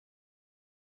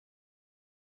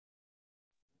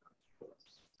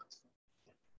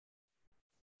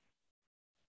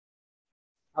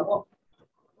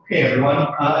Okay, everyone.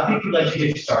 I think we'd like to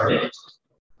get started.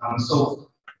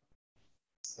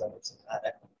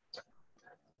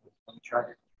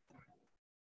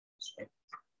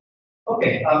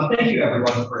 Okay, thank you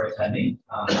everyone for attending.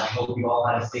 I hope you all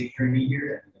had a safe journey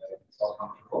here and it's all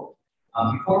comfortable.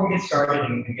 Before we get started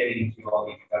and getting into all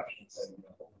the introductions and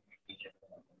I'm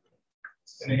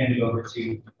going to hand it over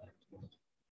to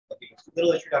a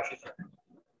little introduction.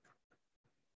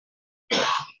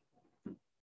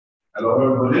 Hello,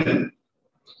 everybody.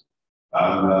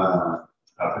 I'm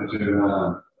happy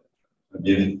to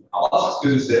begin asked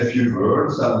to say a few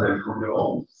words and welcome you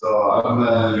all. So I'm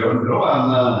Jørn Bro,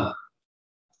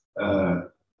 and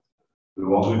the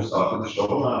one who started the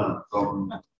show from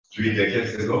 3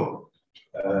 decades ago.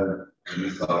 We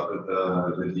started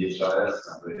the DHIS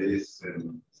and the HISP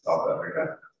in South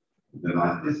Africa in the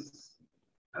 90s.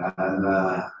 And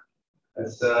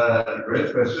it's a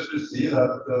great pleasure to see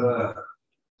that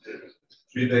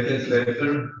 3 decades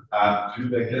later and 2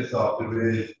 decades after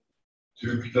we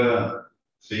took the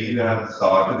thing we had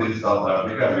started in South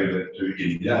Africa, we went to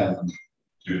India in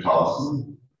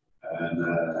 2000. And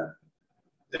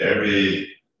there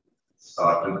we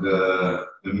started the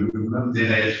movement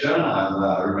in Asia. And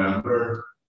I remember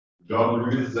John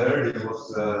Lewis there, he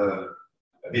was a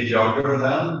bit younger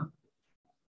then.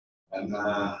 And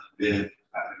we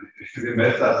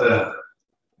met at the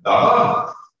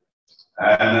Dhaka.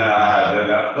 And I had a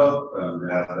laptop, and we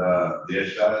had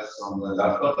DHIS on the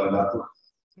laptop, and that was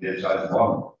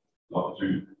DHIS1, not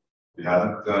 2. We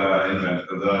hadn't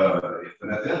invented the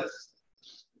internet yet.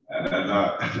 And then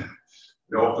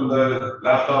we opened the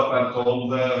laptop and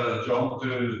told John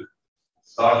to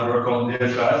start work on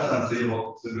DHIS and see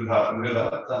what would happen with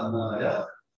that. And yeah,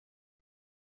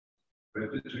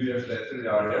 22 years later, we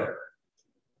are here.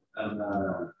 And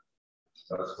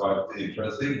that's quite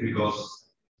interesting because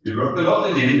we worked a lot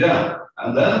in India,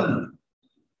 and then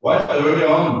quite early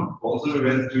on, also we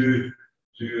went to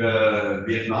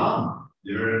Vietnam.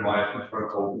 We were invited for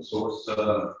an open source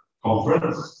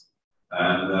conference,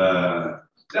 and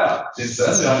yeah, since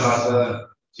then we have had a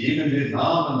team in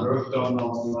Vietnam and worked on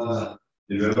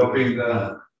developing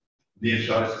the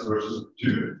DHIS version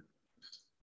 2,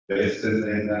 based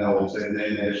also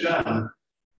in Asia. And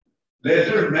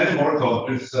later, many more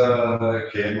countries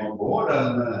came on board,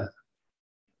 and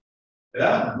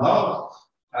yeah, now,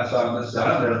 as I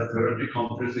understand, there are 30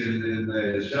 countries in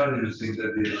Asia using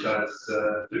the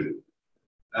DHIS2.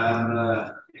 And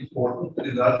important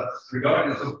in that regard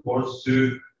is, of course,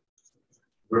 to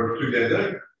work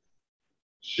together,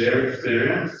 share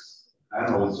experience,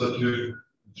 and also to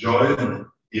join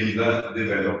in the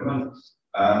development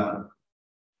and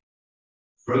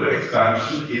further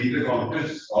expansion in the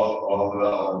countries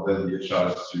of the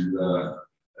DHIS2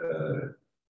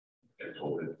 I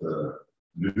call it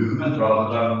movement rather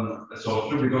than a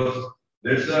software, because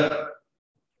there's an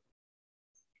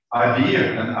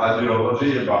idea and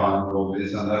ideology behind all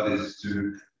this, and that is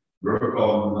to work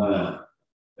on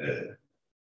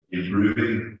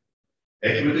improving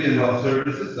equity in health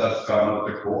services. That's kind of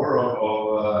the core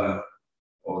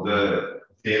of the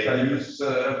data use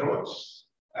approach.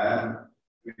 And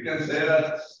we can say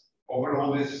that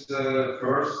overall this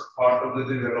first part of the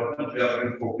development, we have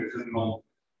been focusing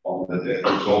on the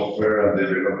data software and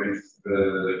developing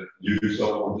the use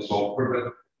of the software.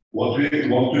 But what we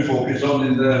want to focus on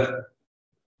in the,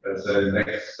 let's say,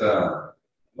 next,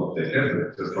 not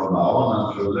decade, but from now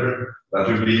on and further, that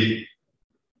will be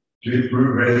to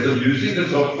improve ways of using the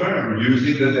software,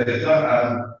 using the data,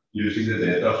 and using the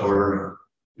data for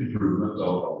improvement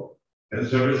of health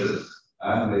services,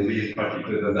 and maybe in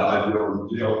particular the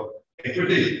ideology of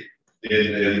equity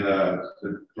in the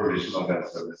provision of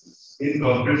health services in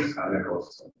countries and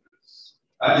across countries.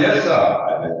 And yes,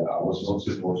 I was not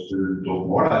supposed to talk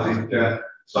more. I think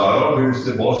Sarah, who is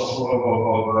the boss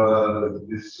of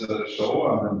this show,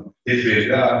 and his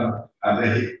media and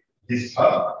HISP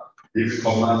Hub, he will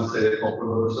come and say a couple of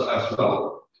words as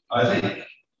well, I think.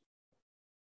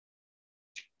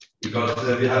 Because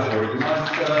we have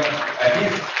organized a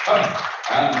HISP Hub,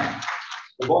 and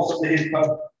the boss of the HISP Hub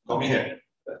coming here.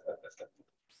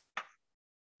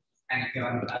 Thank you. So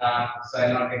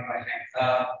I'll not take my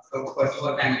time. So first of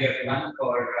all, thank you everyone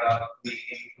for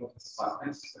being to this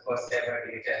conference, the first ever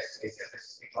DHIS2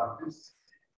 Asia-Pacific Conference.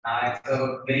 It's a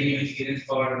very new experience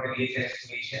for the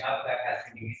DHIS2 Asia Hub that has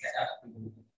been really set up to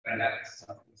conduct this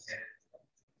conference here.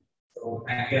 So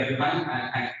thank you everyone, and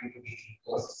thank you to the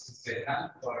hosts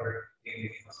for giving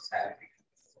this hospitality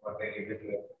for their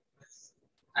able.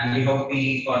 And we hope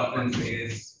the conference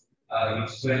is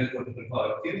useful and fruitful for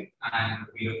all of you, and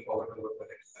we look forward to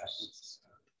further discussions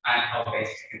and how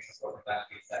best we can support the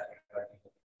countries that we are working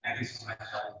with. Thank you so much for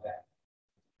having that.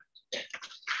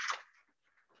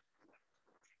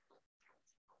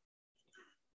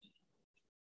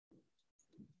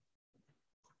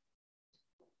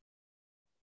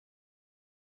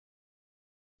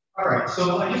 All right,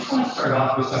 so I just want to start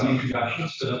off with some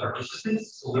introductions to the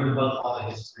participants to learn about all the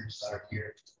HISP groups that are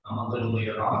here a little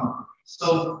later on.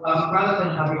 So rather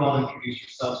than have you all introduce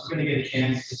yourselves, we're going to get a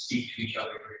chance to speak to each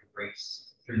other during the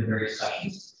breaks, during the various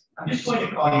sessions. I'm just going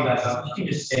to call you guys up. You can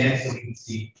just stand so we can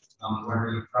see where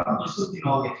you're from, just so we can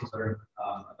all get to learn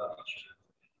about each other.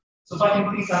 So if I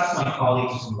can please ask my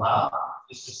colleagues from Lao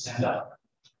just to stand up.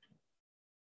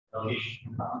 Delegation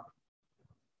from Lao.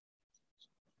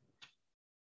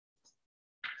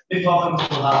 Big welcome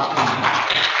to the Lao community.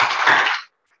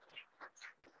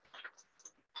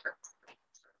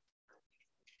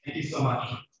 Thank you so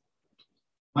much.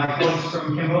 My colleagues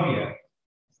from Cambodia.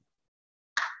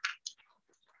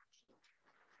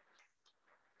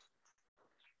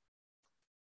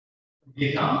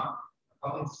 Vietnam.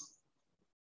 Colleagues.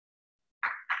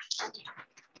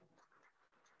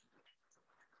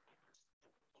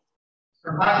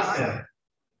 From Pakistan.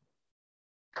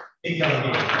 Big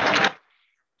delegation.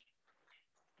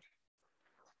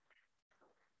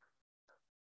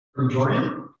 From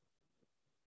Jordan.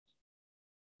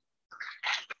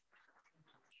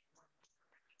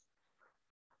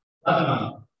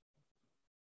 Lebanon.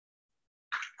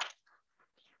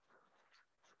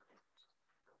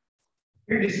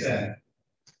 Kyrgyzstan.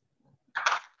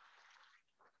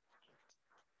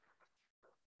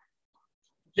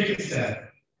 Tajikistan.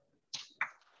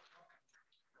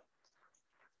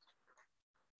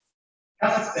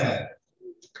 Kazakhstan.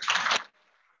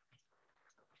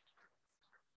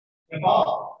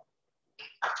 Nepal.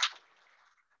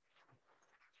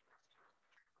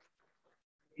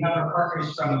 We have our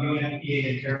partners from UNFPA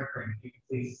and Terraframe, if you could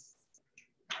please.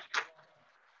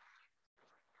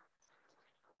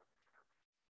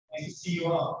 Nice to see you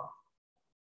all.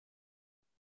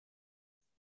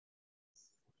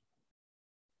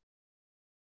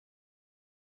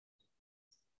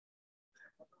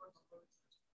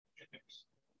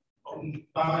 And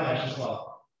Bangladesh as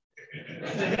well.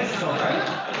 That's all right.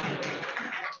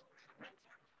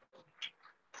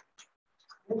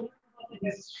 We'll talk about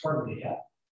this shortly, yeah.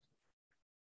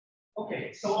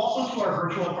 Okay, so also to our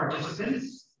virtual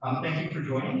participants, thank you for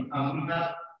joining.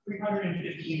 We have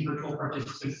 315 virtual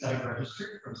participants that have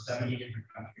registered from 70 different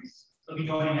countries. They'll be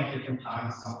joining at different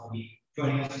times. Some will be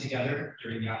joining us together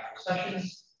during the actual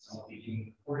sessions. Some will be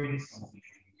doing recordings. Some will be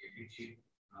joining via YouTube.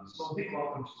 So a big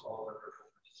welcome to all of our virtual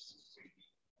participants.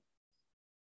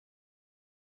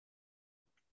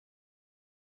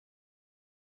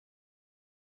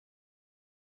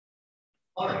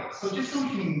 All right, so just so we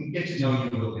can get to know you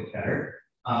a little bit better,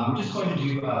 we're just going to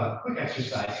do a quick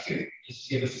exercise here, just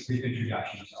to give us a brief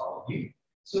introduction to all of you.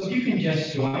 So if you can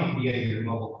just join via your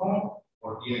mobile phone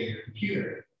or via your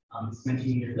computer, this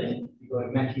Mentimeter link, you go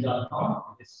to menti.com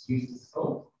and just use this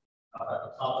code at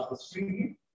the top of the screen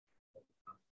here.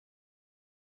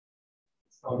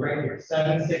 So right here,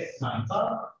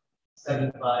 7695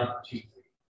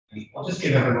 7523. I'll just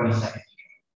give everyone a second.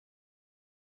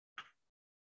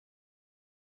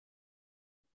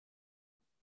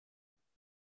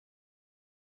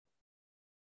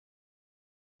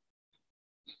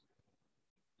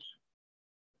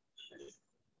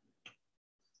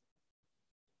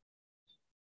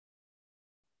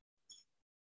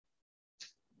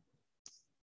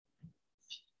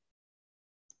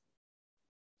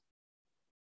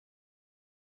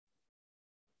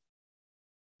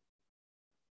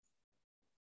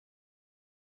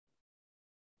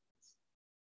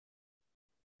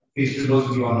 Please, for those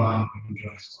of you online, you can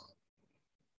join us.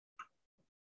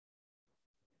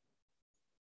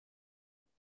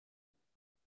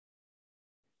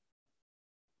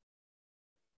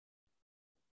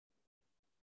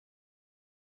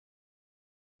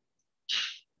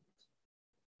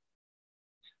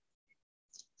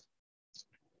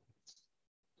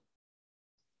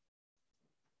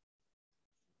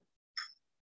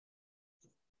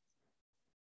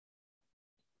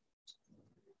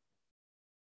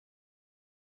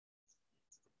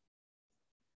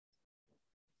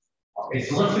 Okay,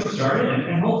 so let's get started,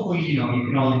 and hopefully, you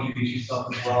can all introduce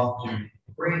yourself as well during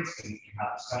the breaks, and we can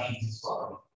have discussions as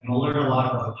well, and we'll learn a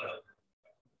lot about each other.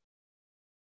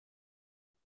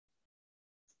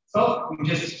 So we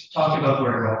just talked about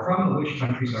where we're all from, which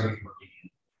countries are you working in?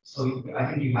 So I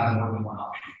think you have more than one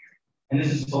option here, and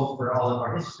this is both for all of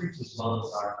our HISP groups as well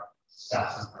as our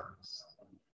staffs and partners.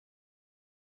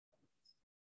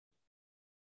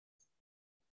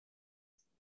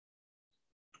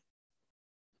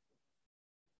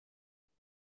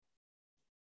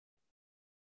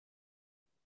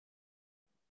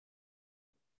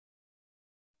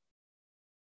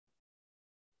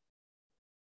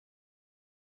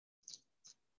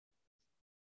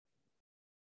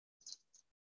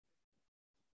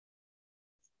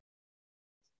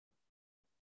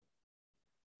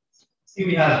 See,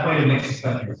 we have quite a mix of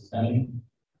countries attending.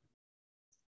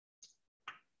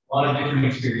 A lot of different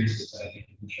experiences that I think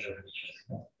we can share with each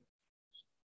other.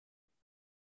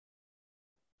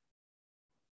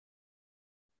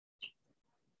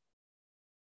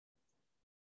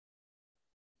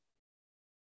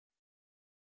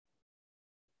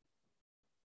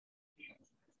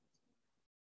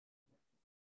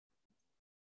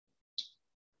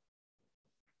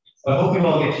 So I hope you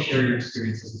all get to share your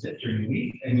experiences a bit during the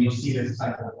week, and you'll see there's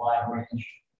kind of a wide range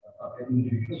of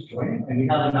individuals joining. And we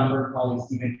have a number of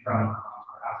colleagues even from our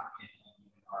African and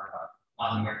even our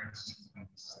Latin American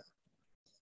students.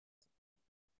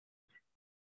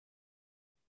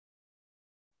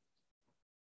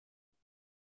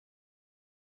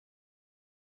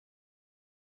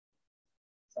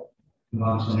 Move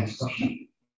on to the next question.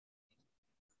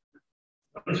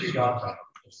 What is your job title?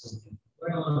 Just so we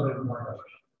can learn a little bit more about it.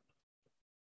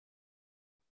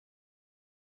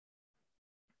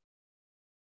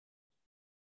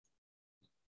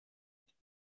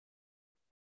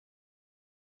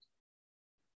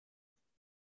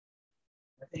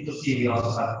 I think you'll see we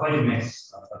also have quite a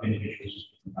mix of individuals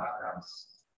with different backgrounds.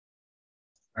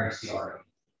 RCR.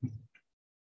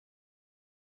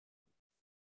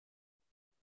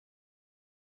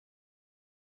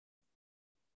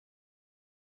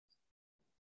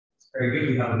 Very good.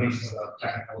 We have a mix of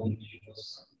technical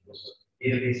individuals,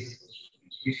 databases,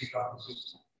 research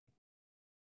officers, as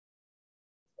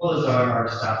well as our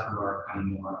staff who are kind of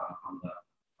more on the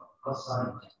plus side,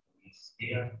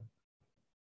 data.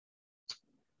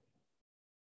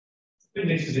 Good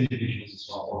mix of individuals as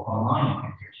well, both online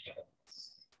and here together.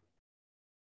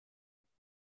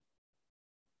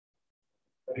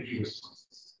 Quite a few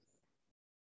responses.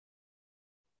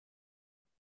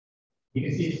 You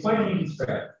can see it's quite an even spread.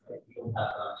 Right? We don't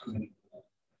have too many.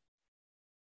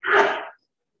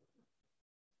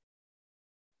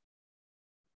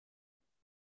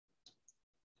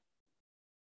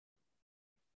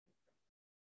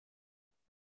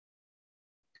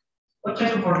 What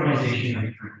type of organization are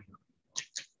you currently in?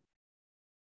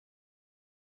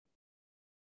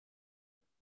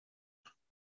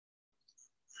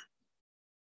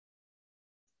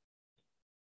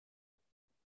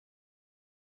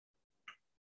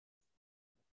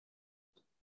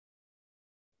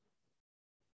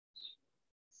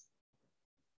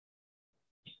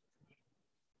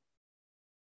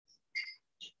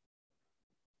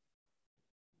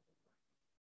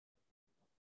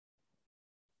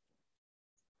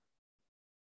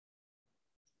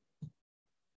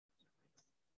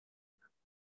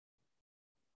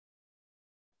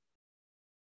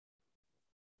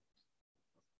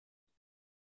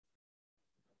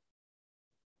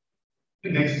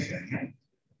 Good mix again, yeah.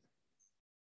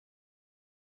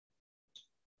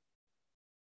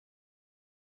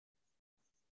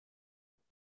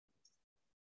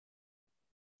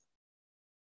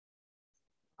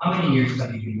 How many years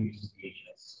have you been using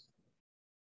DHIS?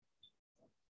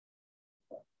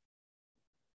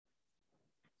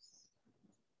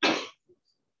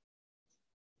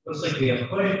 Looks like we have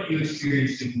quite a few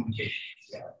experienced implementations.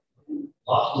 Yeah.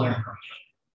 Lots to learn from each other.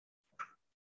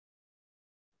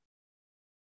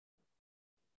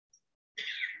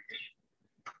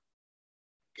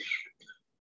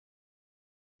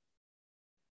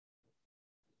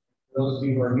 For those of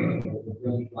you who are new,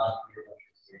 we're really glad to hear about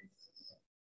your experiences.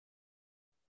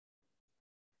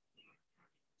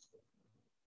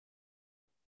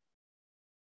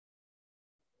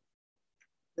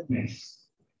 Good mix.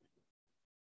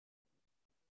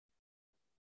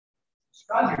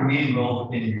 Describe your main role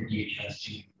within your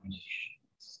DHIS2 implementation.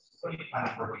 What are you kind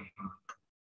of working on?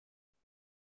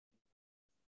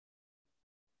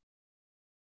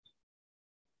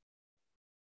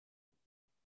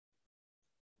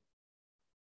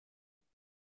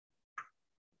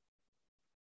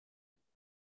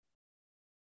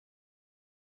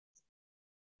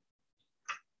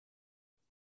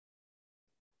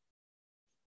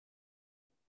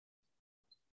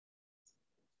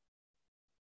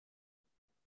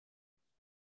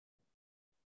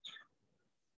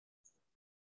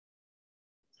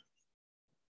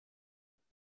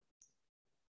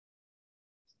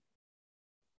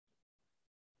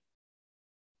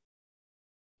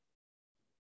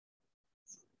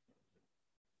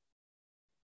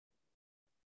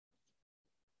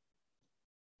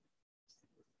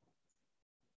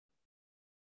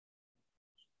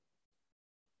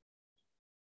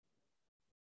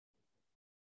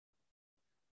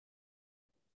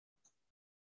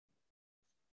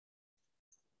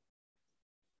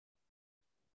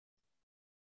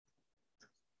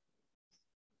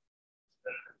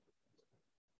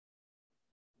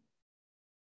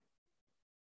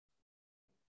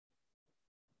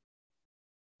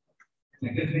 and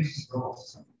a good mix of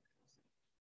roles.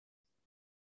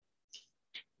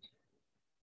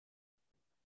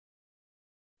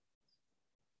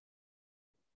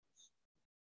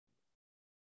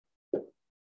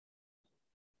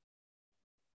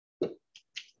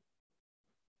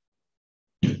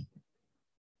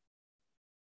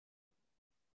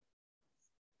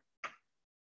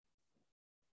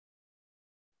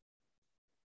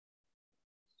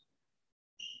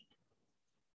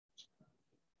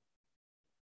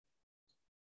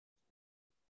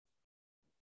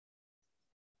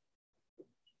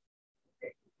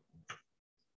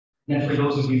 And for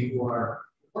those of you who are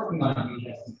working on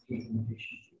DHIS2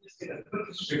 implementation, just get a quick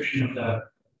description of the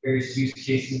various use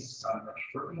cases that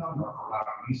you're working on or how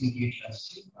you're using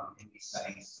DHIS2 in these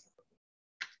settings.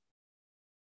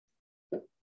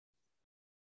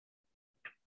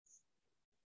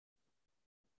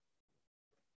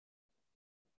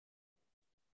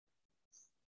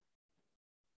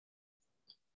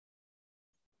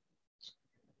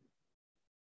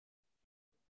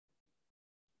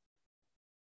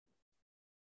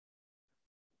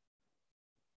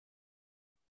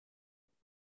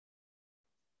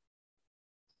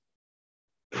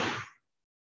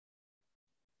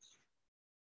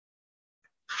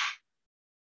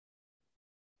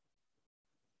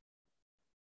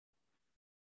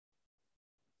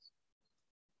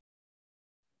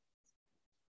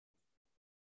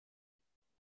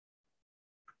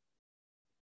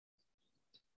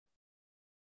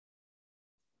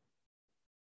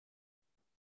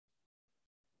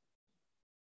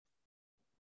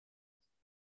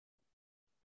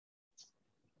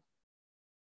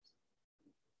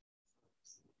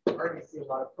 Already see a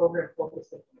lot of program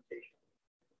focused implementation.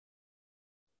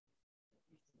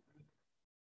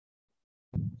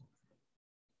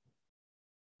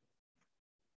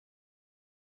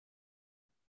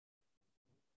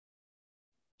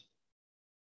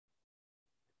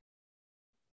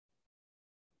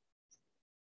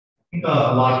 I think a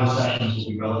lot of the sessions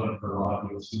will be relevant for a lot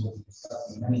of you as we will be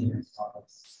discussing many different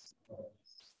topics.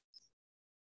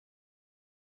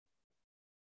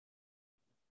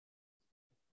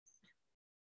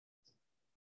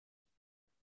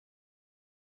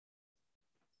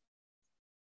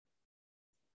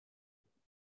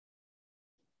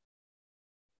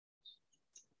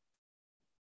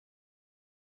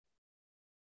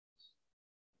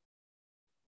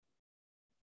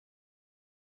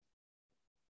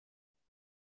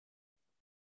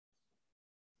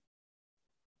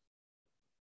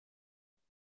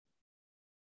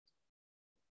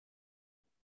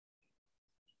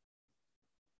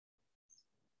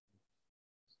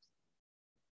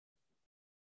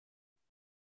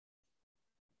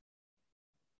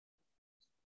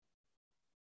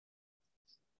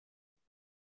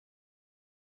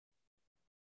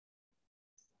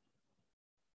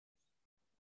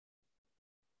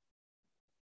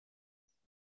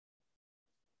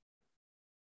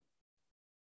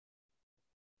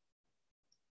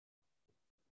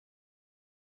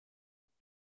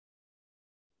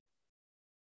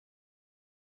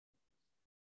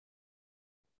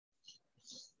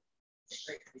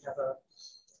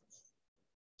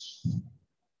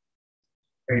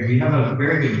 We have a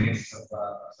very good mix of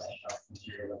session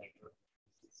material.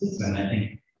 And I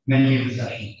think many of the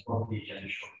sessions will be agenda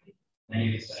shortly. Many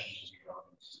of the sessions will be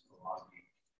relevant to a lot of you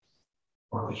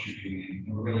work that you're doing,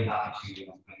 and we're really happy to hear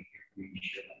from you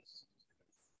share that.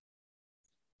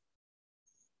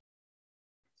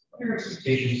 What are your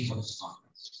expectations for this conference?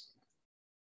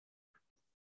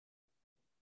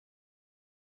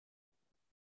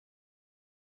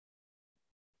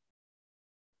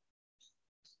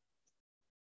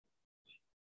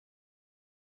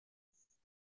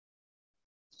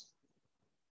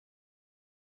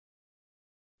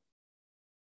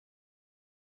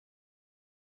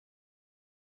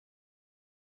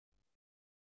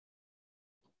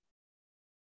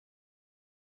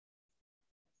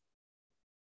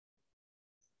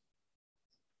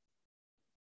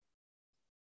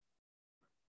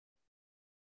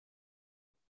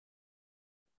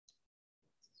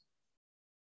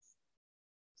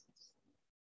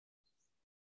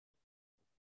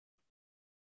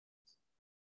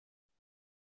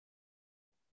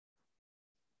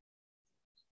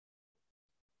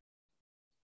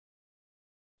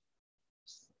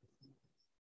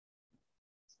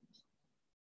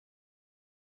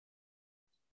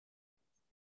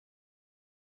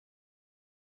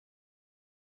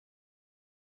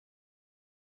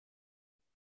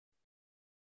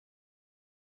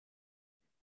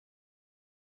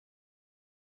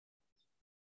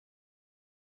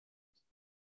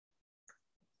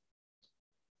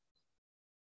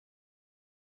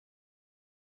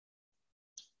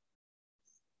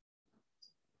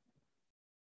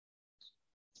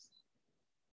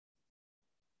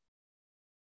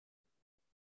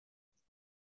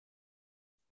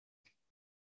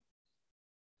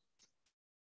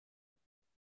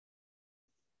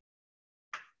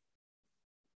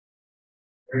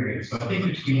 Very good. So I think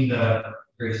between the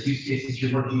various use cases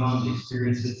you're working on, the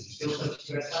experiences and skill sets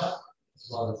you guys have, as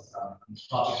well as the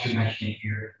topics you're mentioning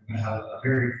here, we're going to have a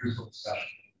very fruitful discussion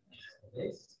in the next couple of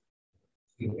days.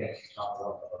 We will get to talk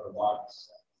about the other ones.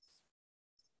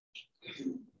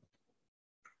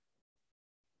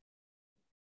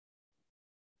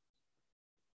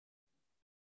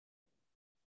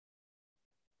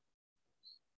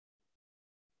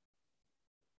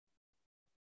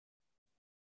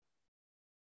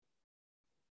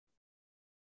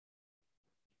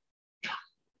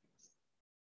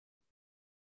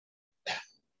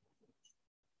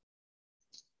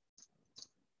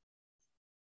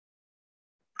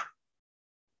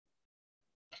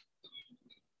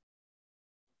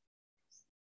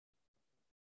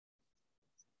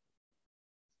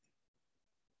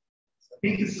 I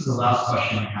think this is the last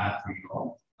question I have for you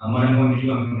all. What I'm going to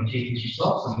do, I'm going to take these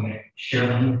results, I'm going to share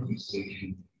them with you so you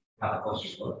can have a closer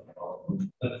look at all of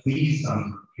them. But please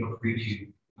feel free to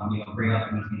bring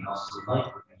up anything else you would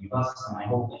like with any of us, and I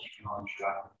hope that you can all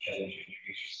interact with each other to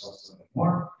introduce yourselves a little bit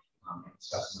more, and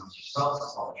discuss amongst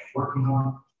yourselves all that you're working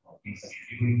on, all the things that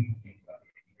you're doing. I think that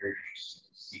it would be very interesting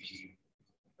to speak to you in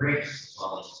breaks, as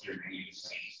well as during any of the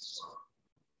sessions as well.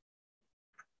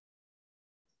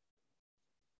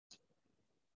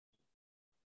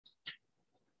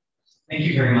 Thank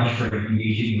you very much for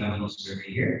engaging in that little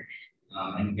survey here.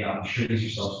 And yeah, I'm sure these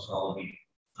results will all be.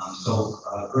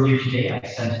 Earlier today, I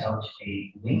sent out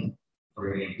a link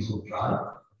for a Google Drive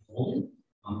folder.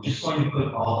 I'm just going to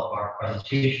put all of our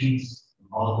presentations,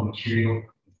 all of the material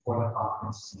for the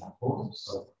conference in that folder.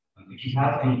 So if you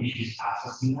have any issues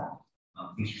accessing that,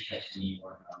 please reach out to me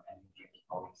or any of your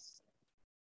colleagues,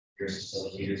 your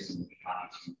facilitators, and we'll be happy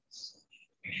to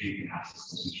make sure you can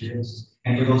access those materials.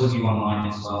 And for those of you online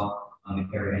as well, if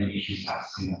there are any issues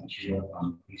accessing that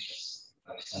material, please just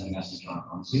send a message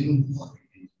on Zoom or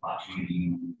you can flash me an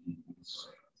email.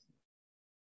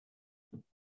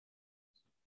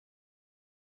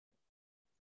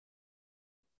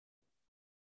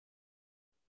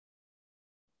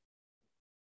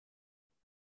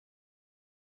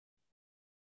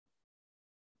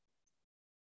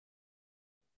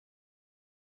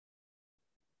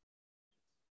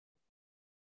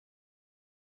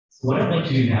 So what I'd like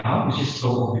to do now is just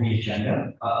go over the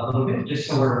agenda a little bit, just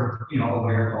so we're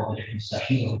aware of all the different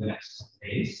sessions over the next couple of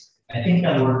days. I think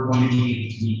that we're going to be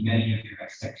able to meet many of your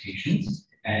expectations,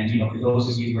 and for those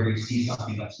of you where you see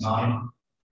something that's not in,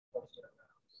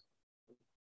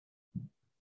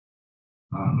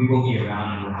 we will be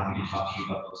around and we're happy to talk to you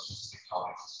about those specific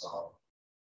topics as well.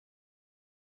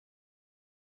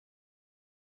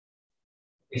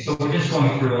 Okay, so we're just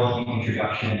going through all the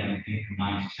introduction and everything from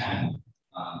 9 to 10.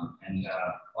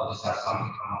 I'll just ask Tom to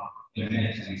come up in a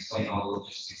minute and explain all the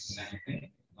logistics and everything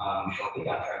shortly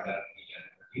after I've got the agenda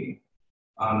review.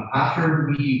 After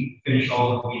we finish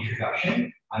all of the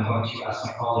introduction, I'm going to ask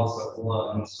my colleagues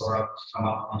Ola and Sora to come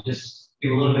up and just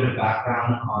give a little bit of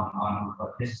background on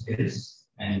what HISP is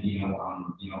and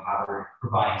how we're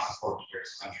providing support to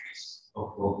various countries,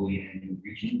 both globally and in the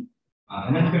region.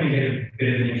 And then we're going to get a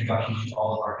bit of an introduction to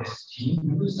all of our HISP team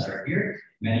members that are here.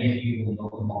 Many of you will know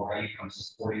them already from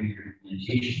supporting your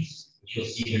implementations, but you'll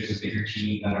see there's a bigger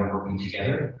team that are working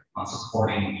together on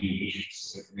supporting the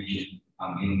Asia-Pacific region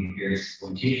in the various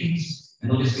implementations.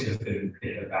 And they'll just give a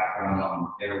bit of background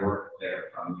on their work,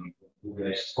 who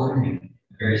they're supporting, and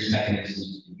the various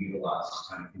mechanisms we can utilize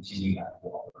to kind of continue that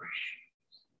cooperation.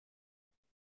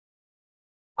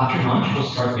 After lunch, we'll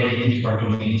start getting into our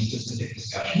domain-specific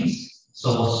discussions.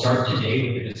 So we'll start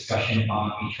today with a discussion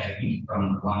on HIV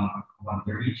from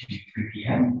 1:30 to 3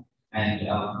 p.m. And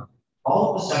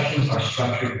all of the sessions are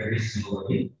structured very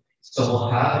similarly. So we'll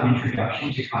have an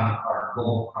introduction to kind of our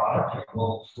global product, our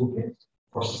global toolkit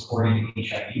for supporting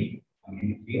HIV in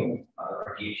the field,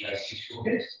 our DHIS2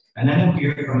 toolkit. And then we'll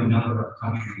hear from a number of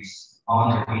countries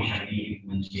on their HIV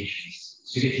implementations.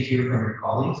 So you get to hear from your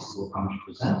colleagues who will come to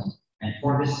present. And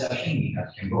for this session, we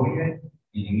have Cambodia,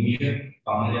 Indonesia,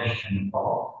 Bangladesh, and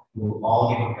Nepal, who will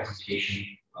all give a presentation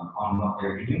on what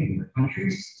they're doing in their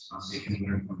countries, so you can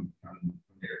learn from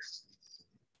their experience.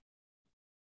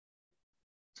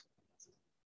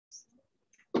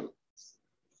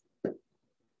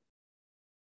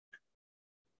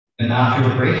 And after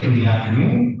the break in the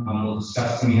afternoon, we'll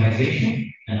discuss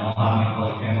immunization, and I'll have my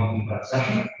colleague Emma lead that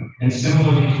session. And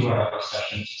similarly to our other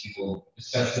sessions, we will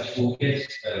discuss the toolkit,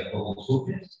 the global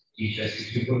toolkit,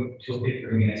 DHIS2 toolkit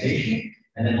for immunization,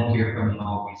 and then we'll hear from the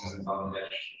Maldives and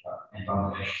Bangladesh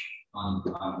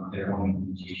on their own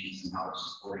implementations and how they're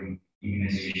supporting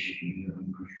immunization in their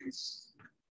own countries.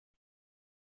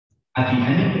 At the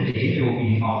end of the day, there will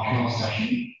be an optional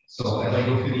session. So as I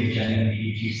go through the agenda,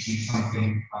 maybe if you see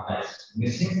something that is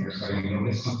missing, or sorry, you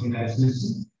notice something that is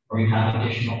missing, or you have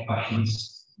additional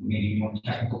questions, maybe more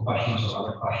technical questions or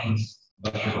other questions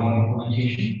about your own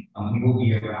implementation, we will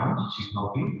be around to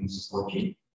help you and support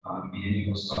you in any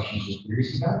of those questions or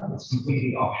queries you have. It's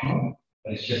completely optional,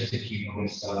 but it's just if you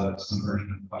notice some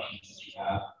urgent questions that you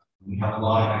have. We have a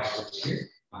lot of experts here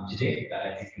today that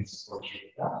I think can support you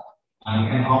with that.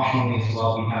 And optionally as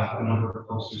well, we have a number of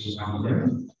posters around the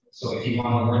room. So if you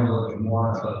want to learn a little bit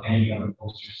more about any other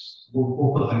posters,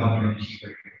 we'll put them up here in the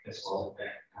break as well,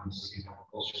 so you can have a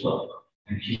closer look.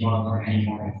 And if you want to learn any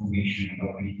more information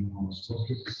about anything on those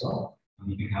posters as well,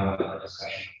 you can have a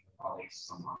discussion with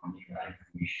colleagues on that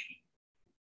information.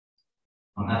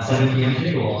 At 7 p.m.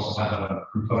 today, we'll also have a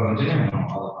group photo and dinner, and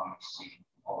I'll explain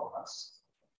all of us.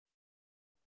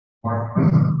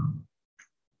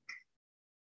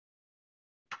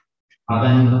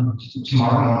 Then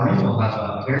tomorrow morning, we'll have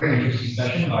a very interesting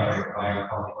session by our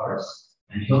colleague Lars,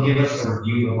 and he'll give us a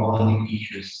review of all the new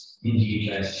features in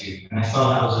DHIS2. And I saw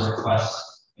that was a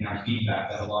request in our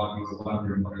feedback that a lot of you were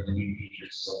wondering what are the new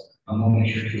features. So we'll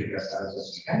make sure to address that as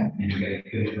best we can, and you'll get a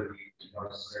good overview.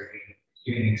 Lars is very good,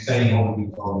 giving an exciting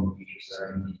overview of all the new features that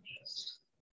are in DHIS2.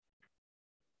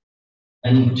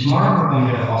 And tomorrow, we're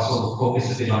going to also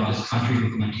focus a bit on just country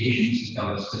implementations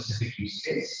without a specific use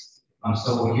case.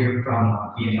 So we'll hear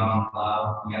from Vietnam,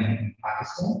 Laos, Yemen, and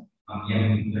Pakistan.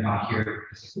 Yemen, they're not here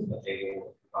physically, but they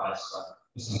will provide us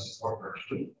with some support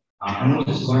virtually. And we'll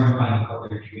just learn kind of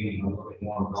what they're doing a little bit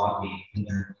more broadly in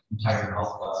their entire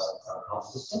health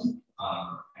system,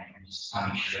 and just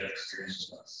kind of share their experience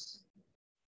with us.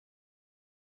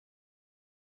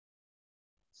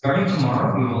 Starting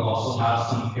tomorrow, we will also have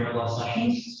some parallel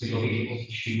sessions, so you'll be able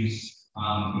to choose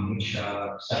in which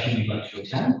session you'd like to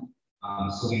attend.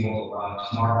 So we will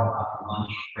tomorrow after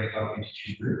lunch break out into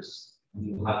 2 groups. And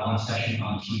we will have one session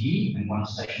on TV and one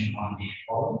session on data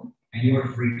quality. And you are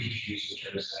free to choose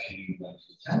whichever session you would like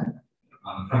to attend.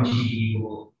 From TV, we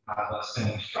will have a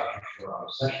similar structure for our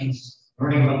sessions,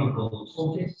 learning about the global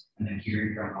toolkit, and then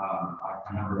hearing from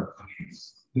a number of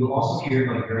countries. We will also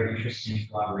hear about a very interesting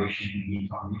collaboration in the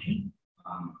Mekong region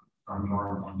from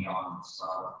Norm and John as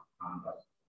well. But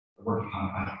we're working on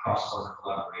kind of cross-border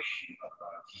collaboration of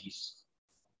teams.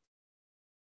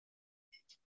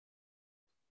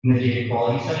 In the data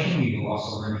quality session, we will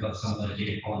also learn about some of the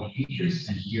data quality features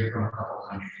and hear from a couple of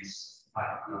countries,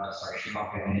 Sri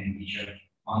Lanka and Indonesia,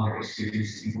 on their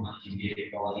experience implementing data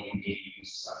quality and data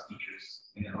use features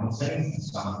in their own settings and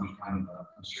some of the kind of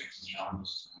constraints and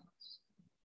challenges.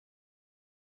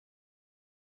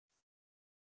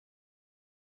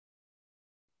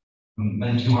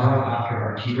 Then tomorrow, after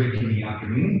our tea break in the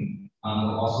afternoon,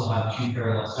 we'll also have 2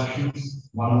 parallel sessions.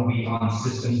 One will be on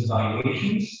systems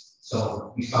evaluations.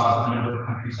 So we saw a number of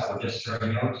countries that were just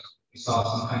starting out. We saw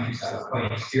some countries that were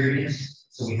quite experienced.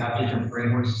 So we have different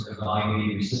frameworks for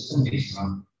evaluating your system based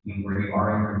on where you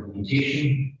are in your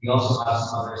implementation. We also have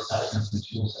some other assessments and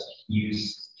tools that you can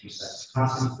use to assess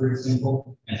capacity, for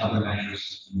example, and other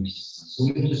measures in your system.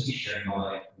 So we will just be sharing all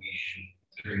that information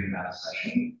during that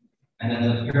session. And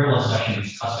then the parallel session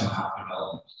is custom app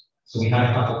development. So we had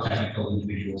a couple technical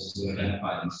individuals who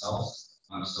identify themselves.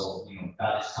 So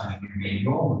that is kind of your main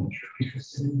role, and what you're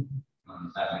interested in.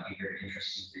 That might be very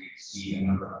interesting for you to see a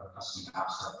number of custom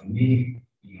apps that have been made.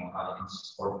 How they can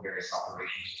support various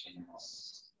operations within your health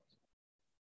system.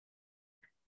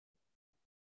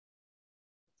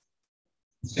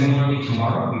 Similarly,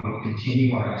 tomorrow we will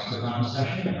continue our expert round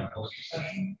session and our poster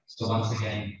session. So once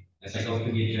again, as I go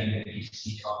through the agenda, if you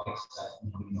see topics that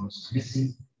you notice are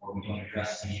missing or we don't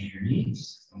address any of your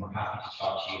needs, and we're happy to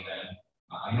talk to you then.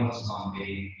 I know it's a long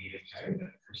day, maybe tired, but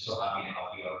we're still happy to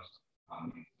help you out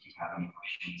if you have any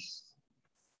questions.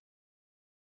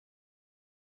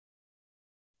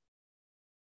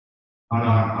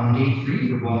 On day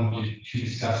 3, we're going to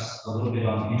discuss a little bit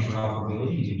on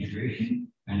interoperability and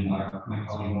integration, and my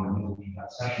colleague Morgan will lead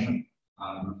that session.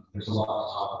 There's a lot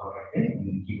to talk about, I think,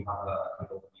 and he will have a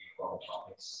good overview of all the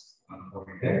topics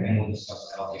over there, and we'll discuss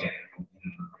that all together.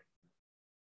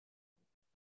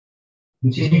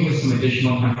 Continuing with some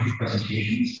additional country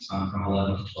presentations from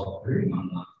 11 to 12:30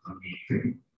 on day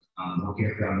 3. We'll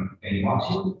hear from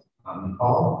Vanuatu,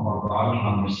 Nepal, more broadly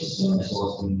on their system, as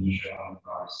well as Indonesia on the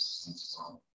broader system as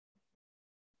well.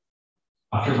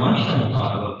 After lunch, then we'll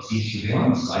talk about disease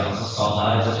surveillance. I also saw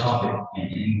that as a topic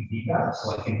and in feedback,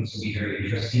 so I think this will be very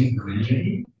interesting for many of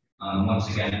you. Once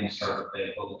again, we'll start with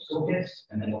the global toolkit,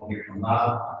 and then we'll hear from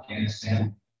Laos,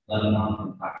 Afghanistan, Lebanon,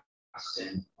 and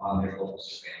Pakistan on their global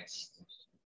surveillance.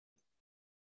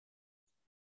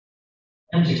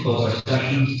 And to close our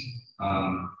sessions,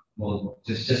 we'll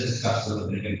just discuss a little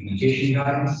bit of implementation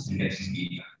guidance and get some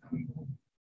feedback.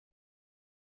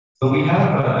 So we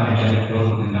have an agenda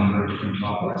filled with a number of different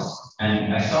topics,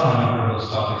 and I saw a number of those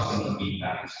topics in the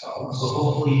feedback as well. So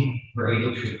hopefully we're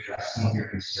able to address some of your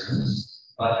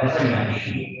concerns. But as I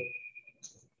mentioned,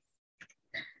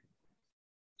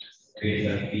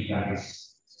 the feedback is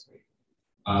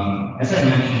as I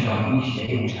mentioned, on each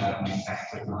day we have these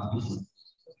expert knowledge.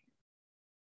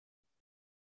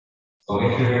 So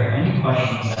if there are any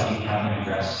questions that we haven't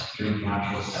addressed during the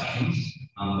actual sessions,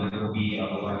 there will be a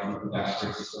large group of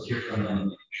experts. So hear from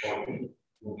them shortly.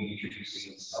 We'll be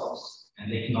introducing themselves,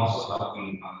 and they can also help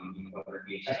you whether it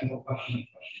be a technical question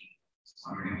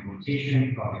on your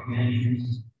implementation, project management,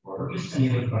 or just any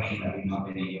other question that we've not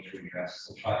been able to address.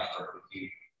 We'll try to work with you,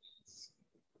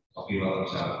 help you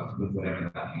out with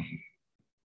whatever that may be.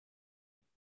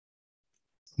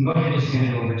 I'm going to just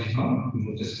hand it over to Tom,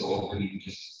 who will just go over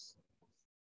just.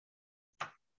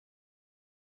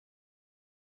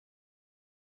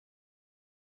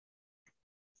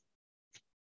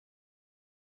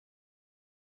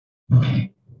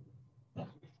 Okay.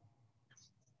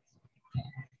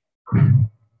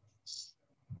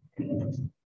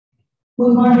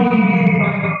 Good morning,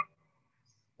 everyone.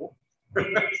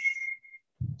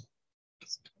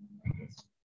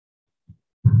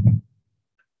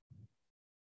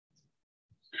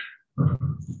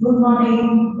 Good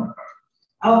morning,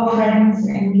 our friends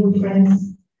and new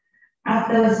friends.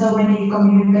 After so many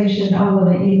communication over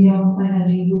the email,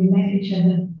 finally we met each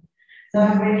other. So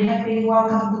I'm very happy.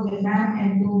 Welcome to Vietnam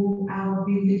and to our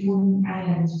beautiful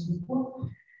islands.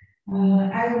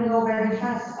 I will go very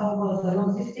fast over the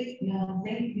logistic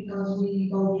thing because we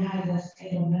go behind the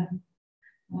schedule now.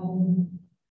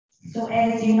 So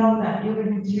as you know that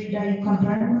during the 3-day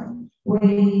conference,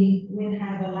 we will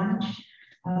have a lunch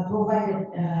provided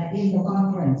in the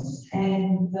conference,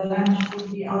 and the lunch will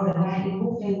be organized in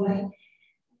buffet way.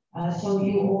 So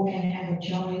you all can have a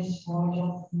choice for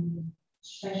your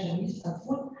specialist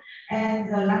food, and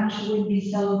the lunch will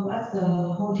be served at the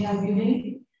hotel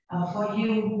building. For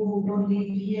you who don't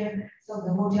live here, so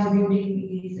the hotel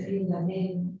building is in the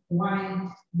main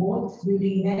wine boat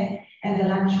building there, and the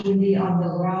lunch will be on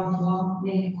the ground floor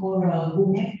named called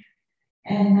Buffet.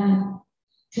 And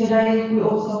today we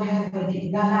also have a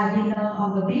gala dinner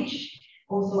on the beach,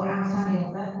 also outside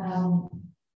of that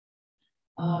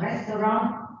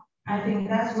restaurant. I think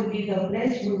that will be the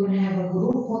place we will have a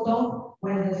group photo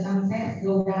where the sunset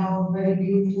go down very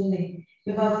beautifully.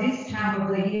 Because this time of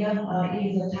the year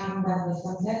is the time that the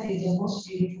sunset is the most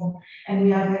beautiful, and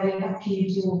we are very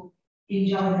lucky to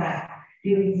enjoy that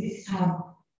during this time.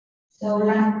 So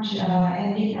lunch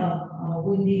and dinner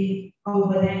will be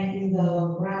over there in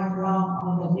the ground floor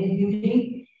on the main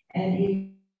building and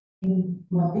in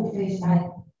the buffet side.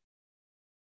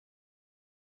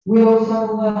 We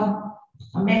also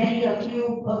many of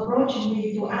you approached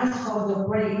me to ask for the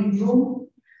praying room.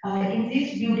 In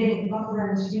this building,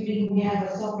 conference building, we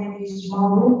have so many small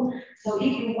rooms. So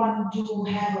if you want to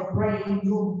have a praying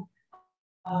room,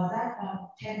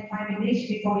 10-5 minutes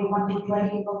before you want to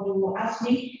pray, you want to ask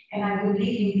me, and I will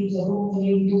lead you to the room for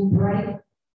you to pray.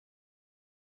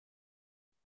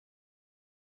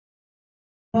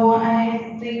 So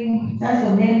I think that's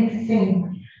the main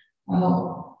thing.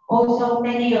 Also,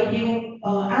 many of you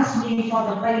asked me for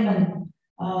the payment.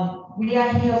 We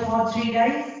are here for 3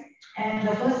 days. And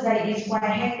the first day is quite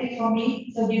hectic for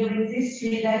me. So during this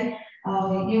 3 days,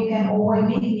 you can always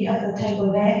meet me at the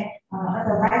table there, at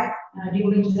the back,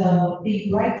 during the tea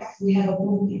breaks. We have a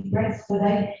 2 tea breaks per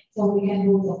day, so we can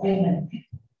do the payment.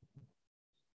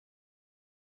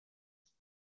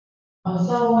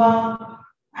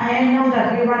 I know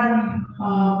that we run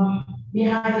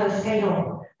behind the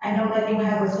schedule. I know that you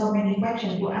have so many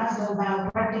questions to ask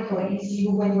about practical issue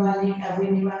when you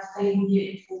are staying here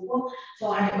in Phuket.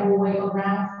 So I'm always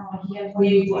around here for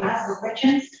you to ask the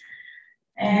questions.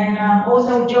 And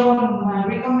also, John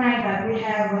recognized that we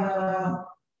have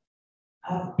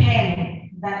a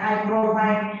pen that I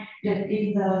provided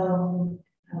in the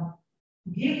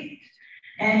gift,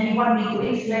 and he wanted me to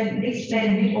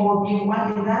explain it all of you what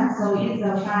you done. So it's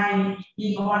a 5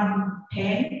 in 1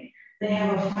 pen. They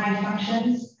have 5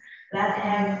 functions that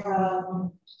have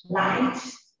light,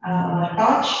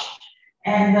 touch,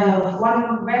 and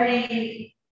one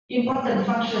very important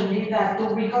function is that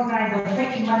to recognize the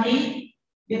fake money,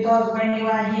 because when you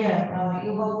are here,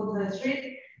 you go to the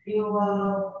street, you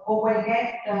will always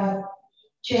get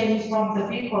change from the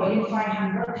people in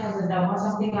 $500,000 or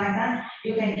something like that.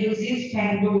 You can use this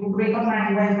pen to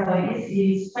recognize whether it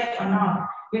is fake or not,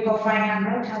 because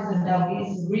 $500,000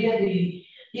 is really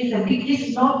the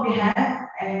biggest note we have,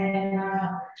 and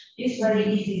it's very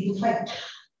easy to fake.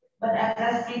 But I'm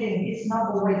just kidding, it's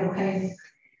not always the case.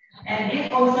 And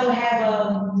it also have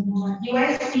a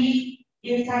USB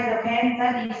inside the pen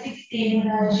that is 16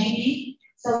 GB.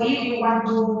 So if you want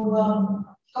to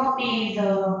copy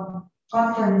the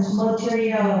conference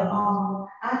material or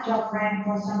ask your friend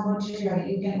for some material,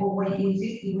 you can always use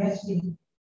it USB.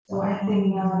 So I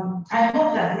think, I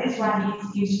hope that this one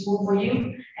is useful for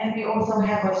you. And we also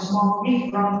have a small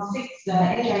gift from 6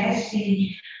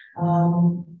 HISP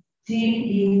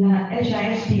team in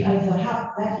HISP Asia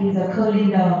Hub. That is a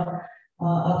calendar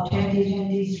of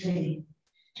 2023.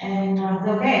 And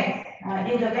the back,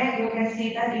 in the back you can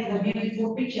see that is a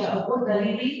beautiful picture of the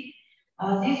lily.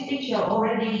 This picture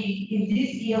already in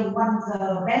this year won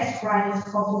the best prize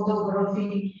for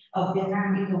photography of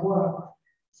Vietnam in the world.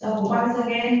 So once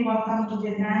again, welcome to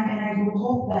Vietnam, and I do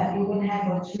hope that you will have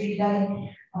a 3-day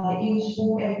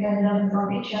useful and can learn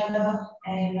from each other.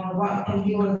 And thank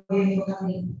you again for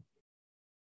coming.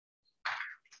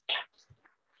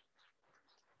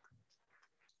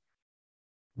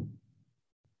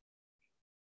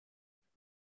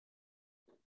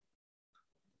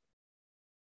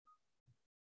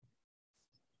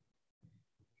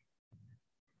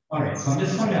 All right, so I'm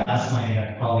just going to ask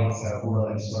my colleagues,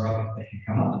 Ula and Saurabh, if they can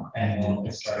come up, and we'll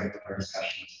get started with our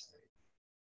discussions.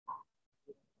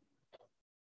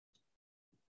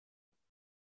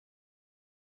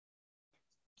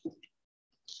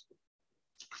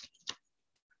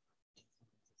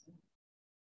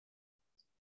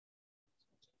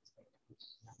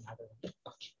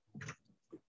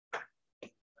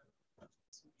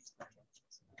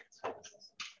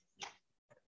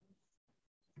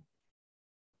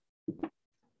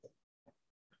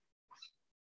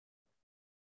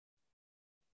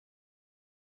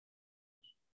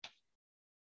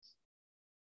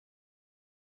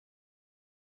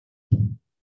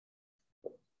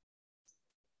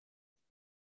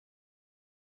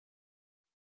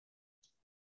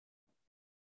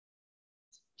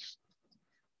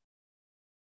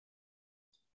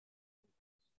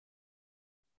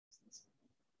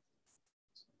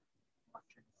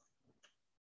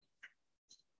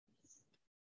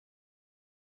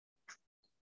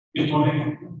 Good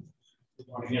morning. Good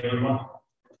morning, everyone.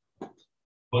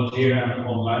 Both here and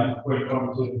online,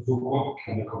 welcome to the Fukuoka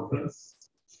and the conference.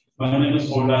 My name is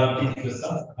Ola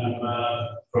Titlesa. I'm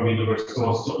from University of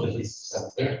Oslo, the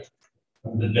HISP Center.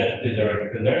 I'm the deputy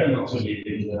director there and also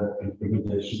leading the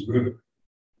implementation group.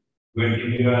 We'll give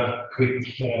you a quick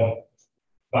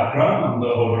background on the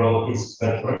overall HISP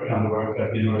network and the work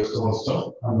at the University of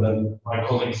Oslo, and then my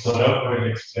colleague Saurabh will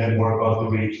explain more about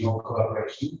the regional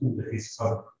collaboration in the HISP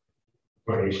Hub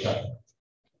for Asia.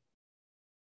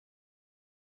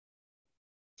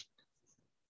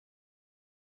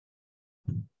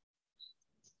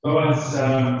 So as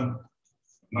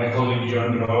my colleague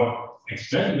Jørn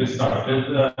explained, we started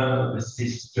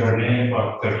this journey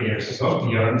about 30 years ago.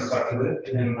 Jørn started it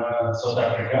in South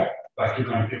Africa back in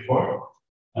 '94,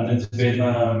 and it's been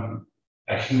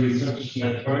action research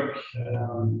network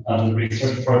and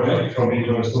research project from the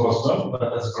University of Oslo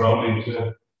that has grown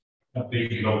into a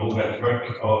big global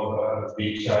network of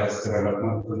DHIS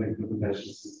development and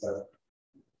implementation system.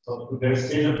 So there's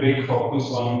been a big focus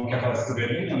on capacity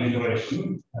building and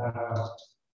innovation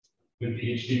with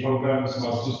PhD programs,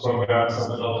 master's programs,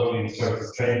 and a lot of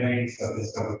in-service trainings and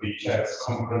this kind of DHIS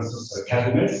conferences,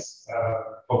 academies,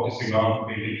 focusing on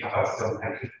building capacity on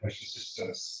health information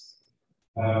systems.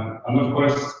 And of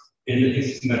course, in the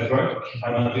HISP network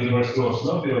and at the University of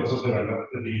Oslo, we also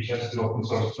developed the DHIS2 open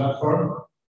source platform,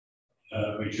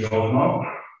 which you all know.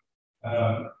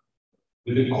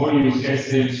 With the core use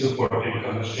case in supporting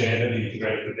kind of shared and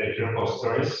integrated data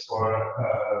repositories for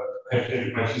health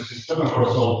information system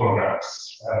across all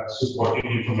programs,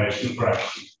 supporting information for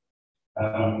action.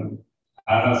 And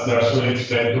as Lars will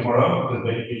explain tomorrow,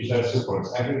 the DHIS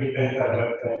supports aggregate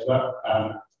data, data,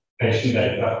 and patient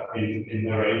data in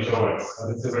a range of ways.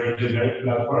 And it's a very generic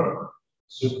platform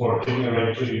supporting a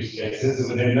range of use cases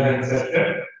within the health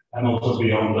sector and also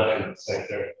beyond the health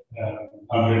sector.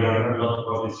 And we learn a lot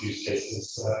about these use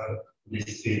cases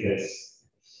these 3 days.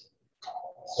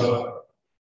 So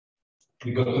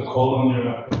you got the call on your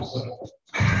laptop.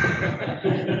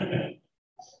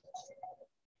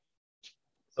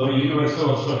 So University of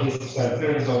Oslo HISP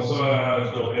Center is also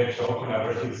a WHO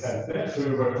collaborative center. So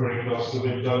we work very closely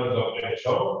with the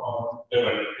WHO on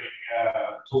developing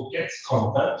toolkits,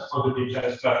 content for the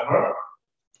DHIS platform.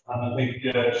 And I think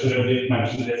should have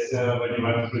mentioned this when you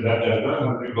went through that agenda,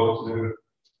 when we go to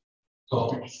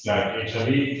topics like HIV,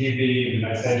 TB,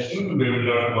 immunization. We will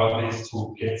learn about these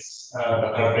toolkits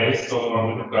that are based on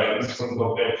normative guidance from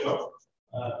WHO,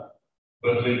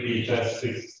 but with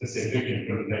DHIS2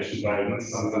 implementation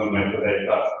guidance on the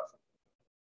metadata.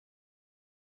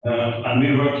 And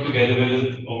we work together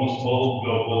with almost all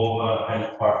global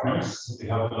health partners. We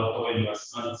have a lot of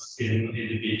investments in the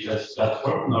DHIS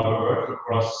platform. Now we work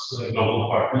across global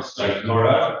partners like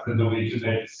NORAD, the Norwegian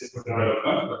Agency for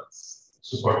Development, that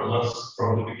supported us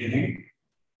from the beginning.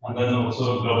 And then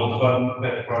also Global Fund,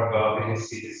 PEPFAR, Gavi,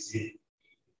 CDC,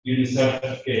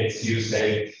 UNICEF, Gates,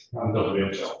 USAID, and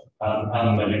WHO,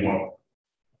 and many more.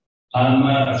 And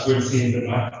as we'll see in the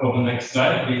map on the next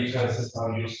slide, DHIS is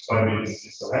now used by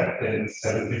ministries of health in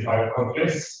 75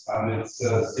 countries, and it's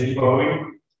still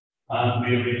growing. And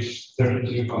we reached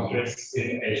 32 countries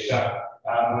in Asia.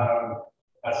 And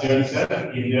as Jørn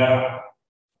said, India,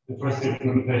 the first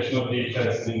implementation of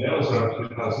DHIS in India was around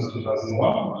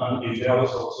 2000-2001, and India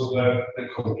was also the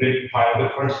first country to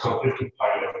pilot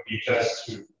DHIS2,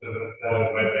 the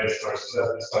web-based version that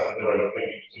we started developing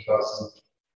in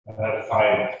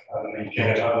 2005, and in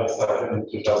Canada they started in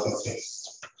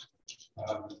 2006.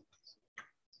 So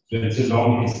it's a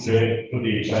long history for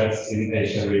DHIS in the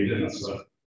Asia region as well.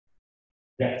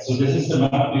 Yeah, so this is the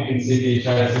map. You can see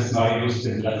DHIS is now used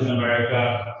in Latin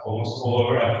America, almost all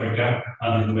over Africa,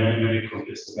 and in many, many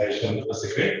countries in Asia and the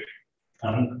Pacific.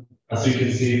 And as you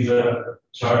can see in the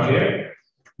chart here,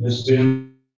 there's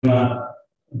been a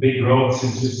big growth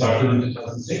since we started in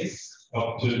 2006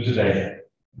 up to today.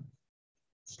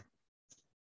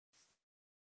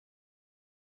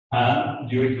 And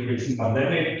during the recent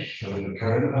pandemic, or the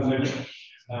current pandemic,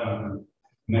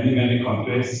 many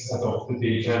countries adopted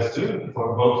DHIS2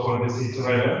 both for disease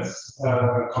surveillance,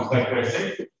 contact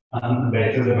tracing, and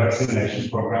later the vaccination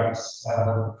programs.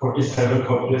 47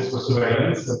 countries for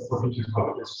surveillance and 42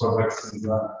 countries for vaccine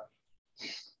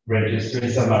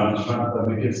registries and management.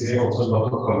 And we can see also a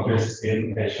lot of countries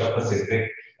in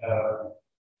Asia-Pacific.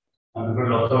 And there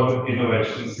were a lot of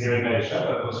innovations here in Asia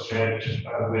that was shared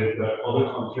with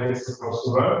other countries across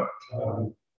the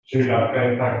world. Sri Lanka,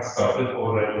 in fact, started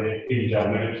already in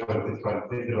January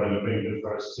 2020, developing the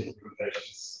first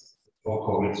implementations for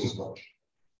COVID support.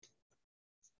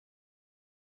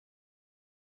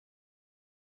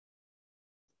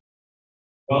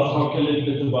 I'll talk a little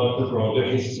bit about the broader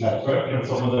HISP network and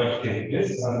some of the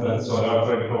activities, and then Sora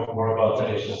will talk more about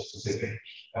the Asia-Pacific.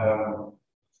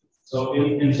 So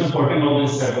in supporting all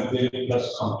these 70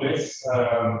 plus countries,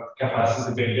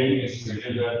 capacity building is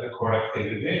really the core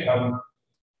activity.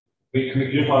 We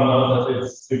quickly found out that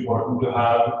it's important to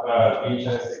have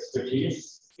DHIS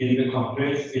expertise in the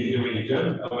countries, in the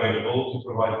region, available to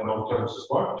provide long-term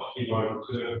support in order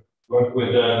to work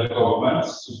with the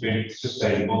governments to build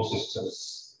sustainable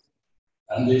systems.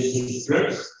 And these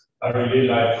groups are really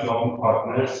lifelong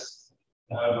partners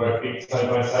working side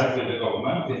by side with the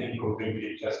government in improving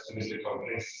DHIS2 in the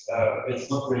countries. It's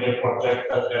not really a project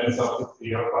that ends after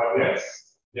 3 or 5 years.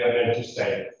 They are there to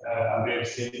stay. And we have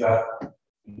seen that,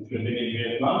 including in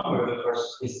Vietnam, where the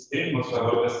first HISP team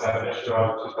was established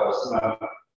around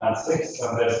 2006,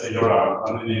 and they're still around,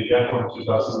 and in India from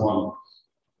 2001.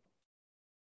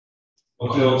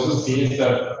 What we also see is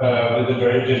that with a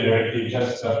very generic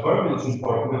DHIS platform, it's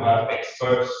important to have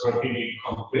experts working in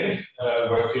country,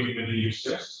 working with the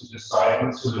users to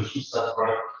design solutions that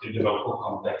work in the local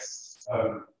context.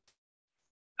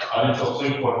 And it's also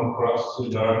important for us to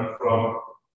learn from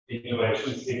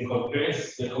innovations in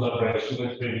countries, the collaboration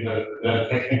between the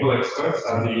technical experts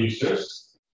and the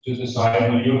users to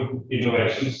design new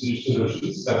innovations, new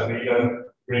solutions that we can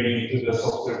bring into the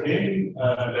software team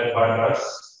led by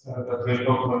us. That we'll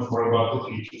talk much more about the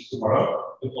features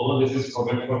tomorrow. But all of this is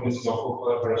coming from these local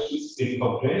collaborations in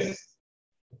countries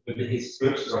with the HISP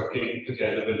groups working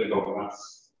together with the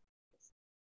governments.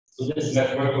 So this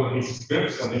network of HISP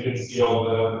groups, and you can see all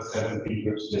the 17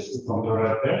 groups listed on the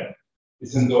right there,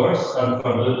 is endorsed and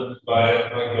funded by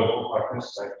global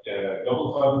partners like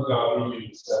Global Fund, Gavi,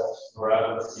 UNICEF, NORAD,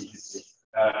 and CDC.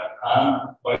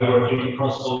 And by working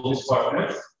across all these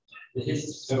partners, the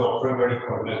HISP can offer very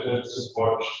coordinated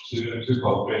support to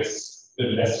countries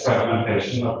with less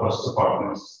fragmentation across the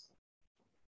partners.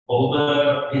 All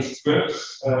the HISP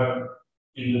groups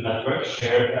in the network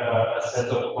share a set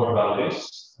of core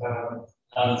values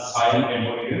and sign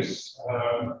MOUs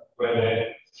where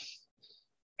they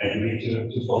agree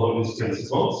to follow these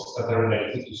principles that are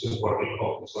related to supporting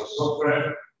open source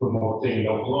software, promoting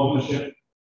local ownership,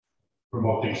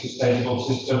 promoting sustainable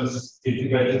systems,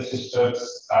 integrated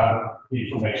systems, and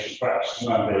information for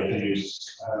action and data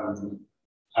use.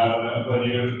 And when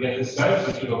you get the slides,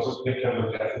 you can also take a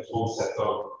look at the full set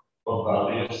of of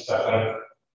values that are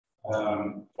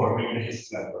forming the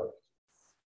HISP network.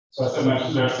 So as I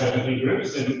mentioned, there are 17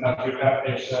 groups in Africa,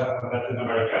 Asia, and Latin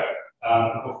America,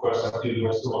 and of course at the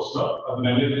University of Oslo. And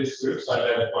many of these groups are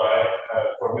led by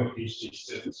former PhD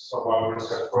students from our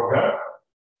research program,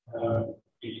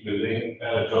 including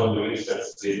John Lewis,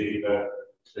 that's leading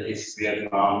the HISP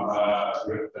Vietnam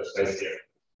group that's based here.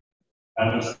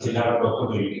 And we still have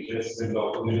local linkages with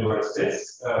local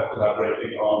universities,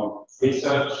 collaborating on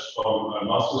research, on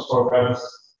master's programs,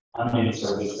 and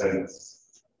in-service trainings.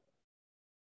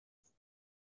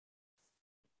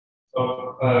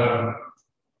 So, I'll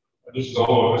just go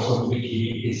over some of the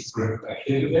key HISP group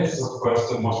activities. Of course,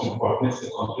 the most important is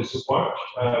the country support,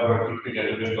 working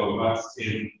together with governments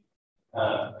in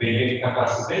building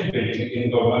capacity, building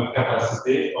in government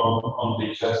capacity on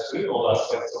DHIS2, all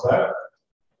aspects of that.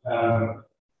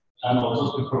 And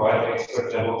also to provide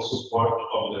expert level support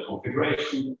of the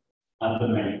configuration and the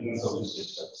maintenance of the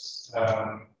systems.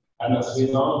 And as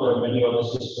we know, there are many other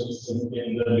systems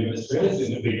in the ministries,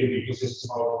 in the bigger ecosystem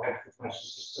of health information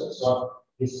systems. So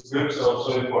these groups are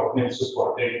also important in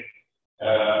supporting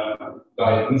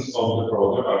guidance on the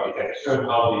broader architecture and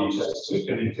how the DHIS2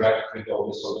 can interact with all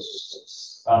these other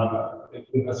systems.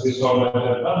 As we saw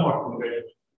later, Martin will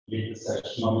lead the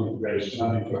session on integration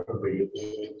and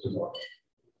interoperability tomorrow.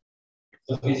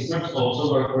 So these groups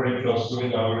also work very closely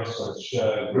with our research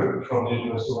group from the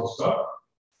University of Oslo.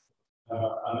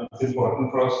 And it's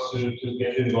important for us to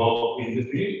get involved in the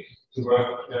field, to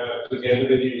work together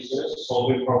with users,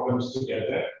 solving problems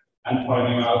together, and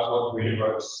finding out what really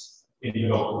works in the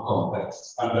local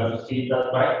context. And then feed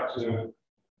that back to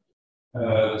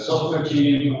the software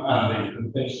team and the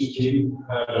implementation team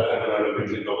that are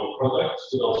developing the global products,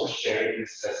 to also share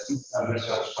these lessons and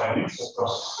research findings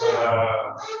across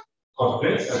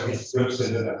countries and HISP groups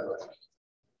in the network.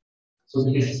 So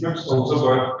the HISP groups also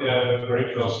work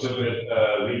very closely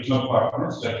with regional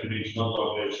partners, like the regional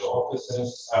WHO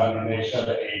offices, and in Asia,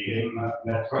 the AIM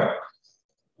network,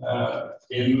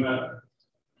 in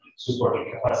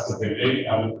supporting capacity building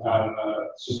and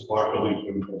support of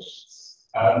implementations.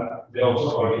 And they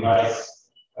also organize,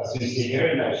 as you see here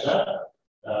in Asia,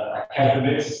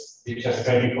 academies, DHIS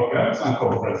training programs, and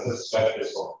conferences like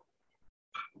this one.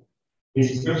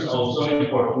 These groups are also an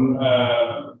important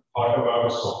part of our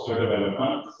software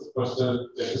development. Of course,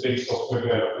 there's a big software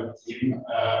development team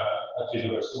at the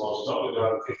University of Oslo with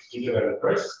around 50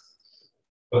 developers.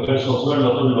 But there's also a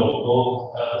lot of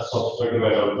local software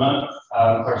development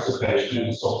and participation in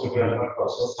the software development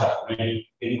process happening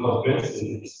in countries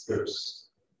in the HISP groups.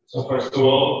 So first of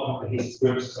all, the HISP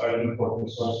groups are an important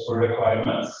source for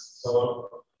requirements.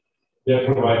 So they are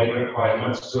providing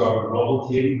requirements to our global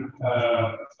team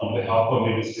on behalf of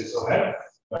ministries of health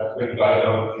that will guide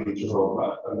our future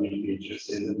roadmap and new features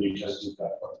in the DHIS2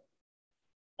 platform.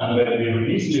 And when we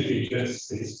release new features,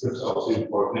 these groups are also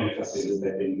important in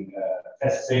facilitating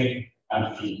testing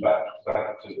and feedback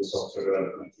back to the software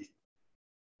development team.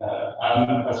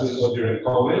 And as we saw during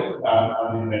COVID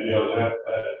and in many other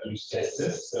use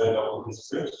cases, local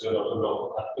HISP groups do a lot of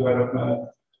local app development,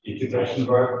 integration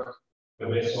work, where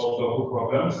they solve local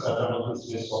problems that are not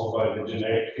easily solved by the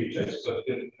generic features, but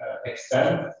can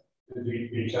extend the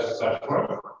DHIS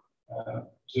platform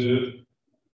to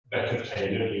better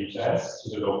tailor DHIS to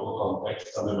the local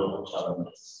context and the local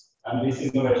challenges. And these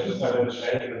innovations are then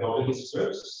shared with other HISP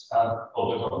groups and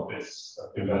other countries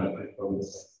that can benefit from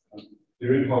this.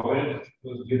 During COVID,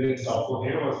 a good example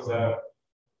here was the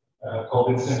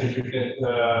COVID certificate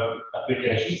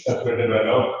applications that were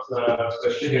developed,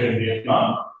 especially here in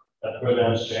Vietnam, that were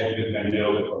then shared with many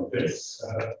other countries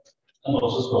and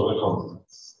also to other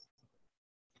continents.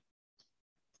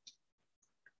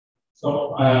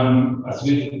 So, as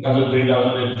we kind of drill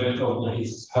down a little bit on the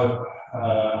HISP Hub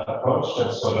approach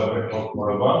that Sola will talk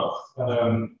more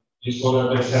about, you saw that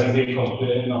there are 70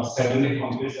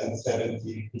 countries and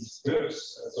 70 HISP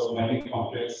groups, so many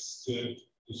countries to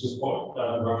support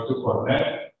and work to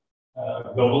coordinate.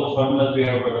 Global Fund that we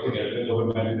have worked together with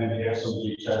over many years on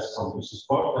DHIS country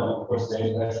support, and of course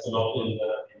they invest a lot in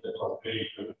the country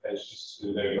implementations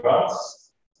through their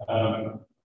grants.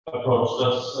 Approached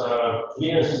us 3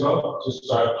 years ago to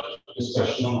start a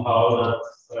discussion on how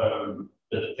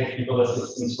the technical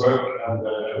assistance work and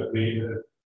the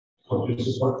country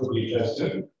support for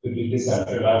DHIS2 could be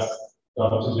decentralized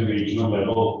down to the regional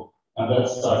level. And that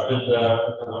started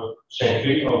the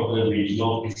shaping of the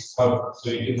regional HISP Hub.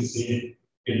 So you can see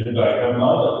in the diagram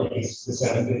now that the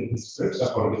 17 HISP groups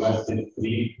are organized in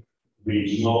 3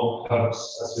 regional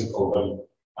hubs, as we call them.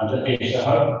 And the Asia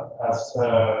Hub has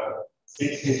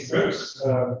 6 HISP groups,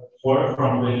 4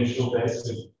 from the initial days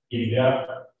with India,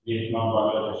 Vietnam,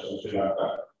 Bangladesh, and Sri Lanka.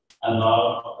 And now,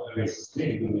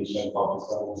 recently, Indonesia and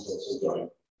Pakistan has also joined.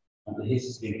 And the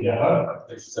HISP Asia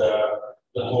Hub is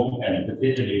the home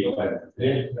entity, the legal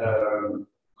entity,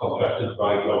 contracted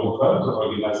by Global Fund to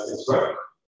organize this work,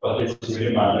 but it's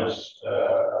really managed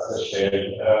as a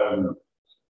shared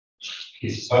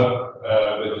HISP Hub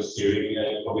with a steering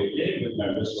committee with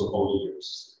members from all the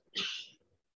groups.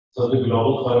 So the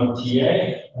Global Fund TA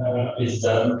is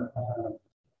then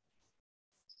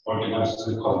organized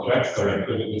the contracts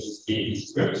directly with these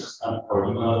HISP groups and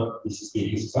coordinate these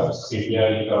HISP hubs,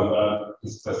 India, Uganda,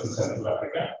 East West and Central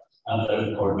Africa, and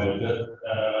then coordinated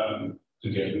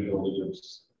together with all the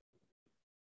groups.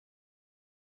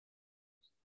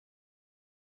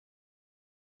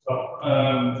 So,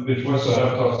 before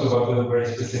Sarah talks about the very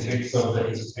specifics of the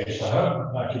HISP Asia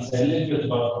Hub, I can say a little bit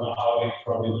about how we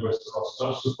from University of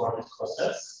Oslo support this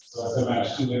process. So as I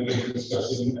mentioned, we've been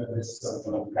discussing this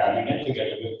planning it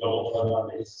together with Global Fund and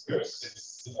the HISP groups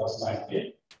since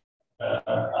 2019.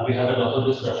 And we had a lot of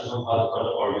discussion on how to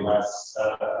organize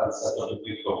and set up a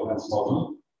good governance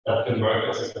model that can work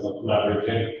as a kind of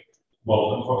collaborative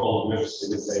model for all groups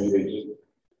in the same region.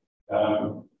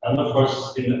 And of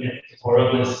course, in the core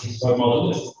of this HISP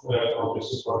model is country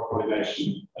support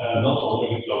coordination, not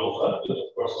only with Global Fund, but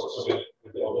of course also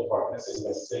with the other partners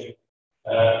investing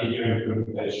in your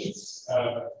implementations.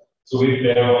 So we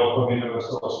play a role from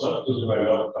University of Oslo to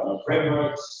develop kind of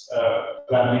frameworks,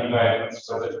 planning guidance,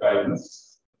 project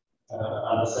guidance,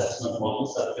 and assessment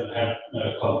models that can help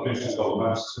countries and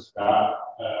governments to plan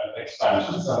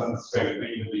expansions and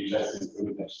strengthening the DHIS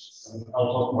implementations. And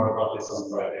I'll talk more about this on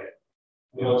Friday.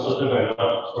 We also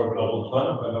developed for Global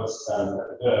Fund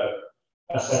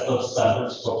a set of standard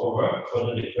scope of work for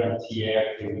the different TA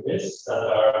activities that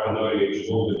are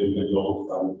eligible within the Global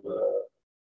Fund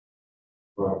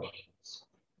work.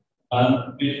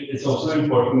 And it's also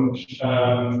important,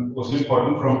 from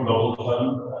Global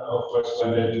Fund, of course,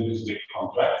 when they do these big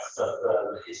contracts, that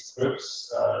the HISP groups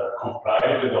comply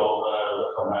with all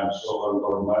the financial and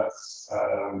governance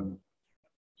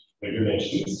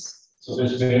regulations. So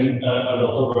there's been a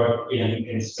lot of work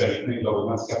in strengthening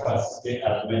governance capacity,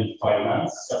 admin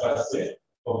finance capacity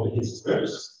of the HISP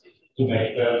groups to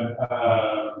make them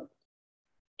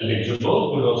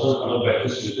eligible, but also kind of better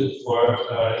suited for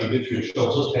in the future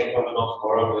also take on a lot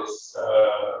more of this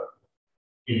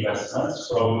investments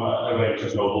from a range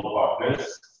of global partners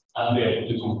and be able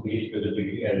to compete with the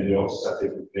big NGOs that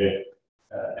typically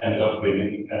end up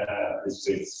winning these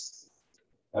bids.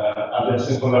 And there's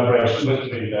a collaboration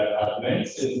between the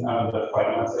admins and the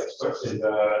finance experts in the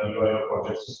UAO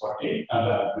project support team and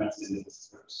the admins in the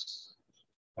HISP groups.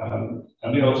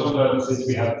 And we also learned, since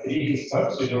we have 3 HISP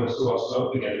hubs, University of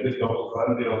Oslo together with Global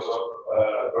Fund, we also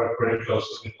work very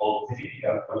closely with all 3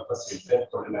 and can facilitate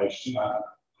coordination and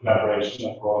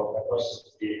collaboration across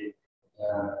the 3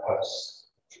 hubs.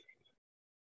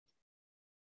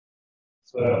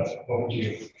 So over to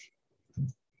you.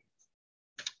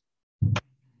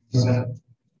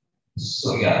 So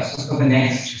for the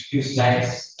next few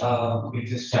slides, we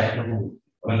just try to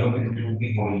look into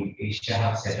the whole Asia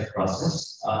Hub setup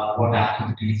process, what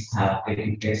activities have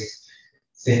taken place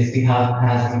since the hub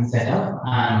has been set up,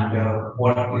 and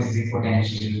what is the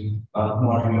potential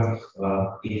model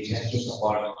of DHIS to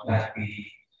support that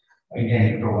we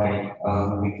intend to provide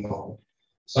moving forward.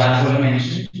 So as I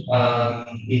mentioned,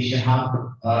 the Asia Hub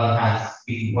has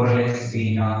been more or less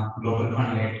been a global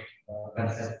fund-led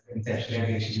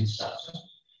conceptualization structure.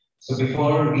 So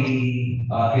before the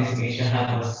HISP Asia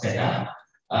Hub was set up,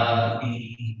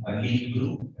 the lead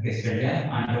group, HISP India,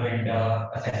 underwent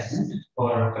assessment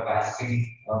for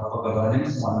capacity for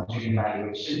governance, monitoring,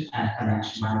 evaluation, and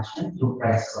financial management through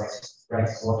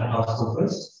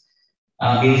PricewaterhouseCoopers.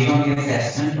 Based on the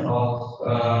assessment of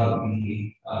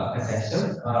the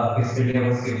assessor, HISP India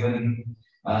was given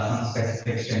some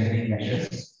specific strengthening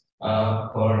measures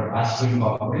for us to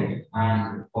incorporate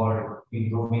and for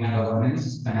improving our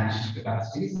governance, financial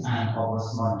capacities, and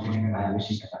also monitoring and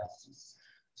evaluation capacities.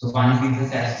 So once these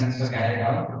assessments were carried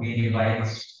out, we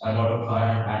revised a lot of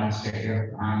our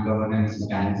administrative and governance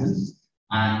mechanisms,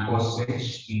 and post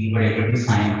which we were able to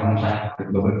sign a contract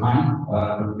with Global Fund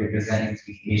to represent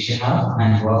the Asia Hub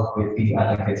and work with the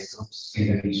other HISP groups in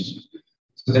the region.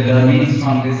 So the learnings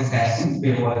from this assessment,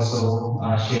 we are also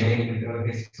sharing with the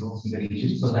HISP groups in the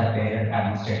region so that their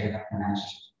administrative and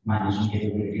financial management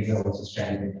capabilities are also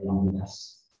strengthened along with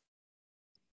us.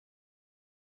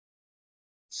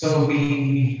 So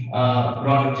the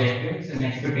broad objectives and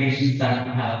expectations that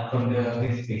we have from the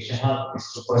HISP Asia Hub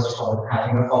is to first of all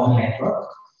having a formal network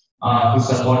to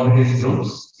support the HISP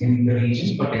groups in the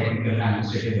region for technical and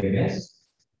administrative areas.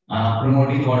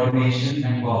 promoting coordination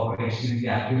and cooperation in the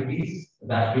activities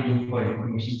that we do for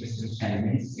information systems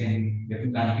challenges in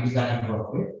different countries that we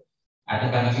work with at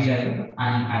the country level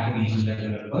and at the regional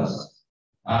level first.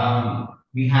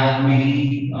 We have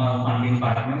many funding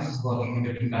partners working in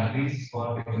different countries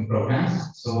for different programs.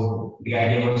 So the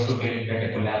idea was to build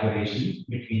better collaboration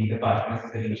between the partners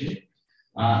in the region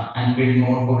and build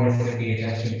more cohesive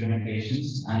DHIS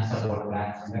implementations and support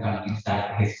plans in the countries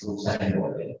that HISP groups are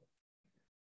involved in.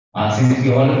 Since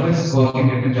all of us work in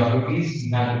different geographies,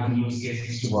 we have different use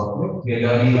cases to work with. We are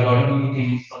learning a lot of new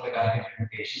things from the current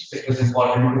implementations. It was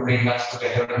important to bring us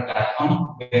together on a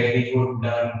platform where we could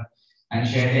learn and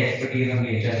share the expertise on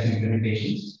the HIS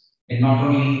implementations in not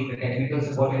only the technical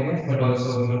support areas, but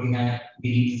also looking at the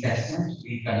needs assessment,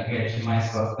 the country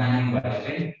HMIS work planning,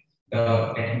 budgeting,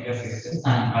 the technical assistance,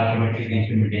 and ultimately the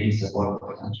implementation support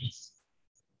for the countries.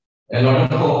 A lot of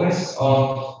the focus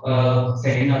of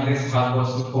setting up this hub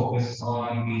was to focus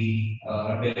on the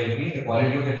delivery, the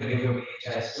quality of the delivery of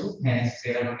DHIS2. Hence,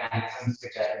 there are mechanisms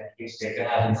which I introduced later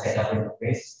have been set up in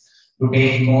place to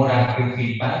take more active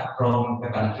feedback from the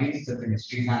countries, the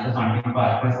ministries, and the funding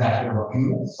partners that we're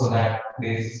working with, so that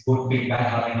there's good feedback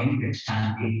coming in, which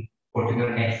can be put in the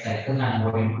next cycle and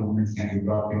more improvements can be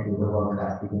brought into the work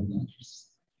that we do in countries.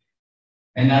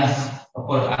 And as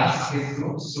for us, HISP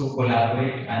groups to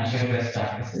collaborate and share best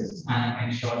practices and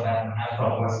ensure that we have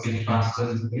proper skill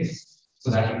transfers in place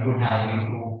so that we could have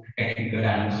improved technical,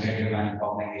 administrative, and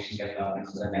organization development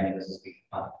for the members of the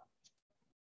hub.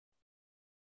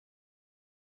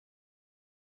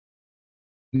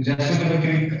 Just to give a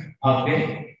quick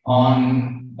update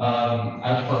on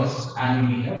our first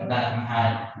annual meetup that we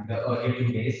had the earlier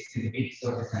 2 days in the week,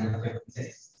 so December 5th and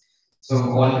 6th. So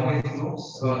all the HISP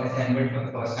groups were assembled for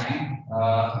the first time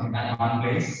in that one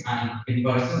place and in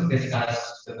person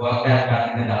discussed the work they have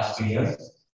done in the last 2 years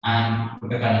and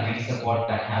the country support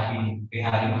that they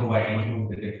have been providing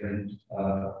to the different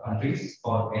countries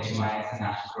for HMIS and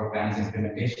national programs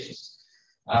implementations.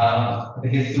 The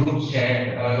HISP group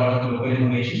shared a lot of local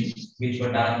innovations which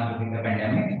were done during the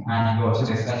pandemic, and we also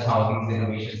discussed how these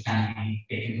innovations can be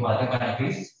taken to other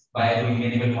countries by doing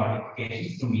minimal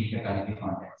modifications to meet the country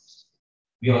context.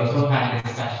 We also had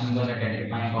discussions on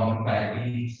identifying common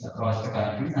priorities across the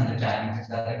countries and the challenges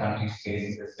that the countries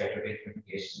face with respect to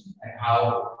implementation and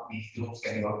how these groups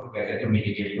can work together to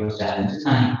mitigate those challenges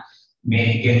and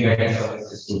give better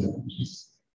services to the countries.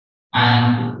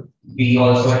 And we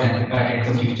also identified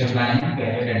some future planning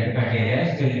where we identified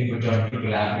areas where we could jointly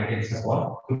collaborate and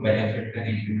support to benefit the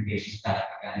implementations that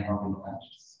we can involve in the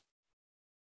countries.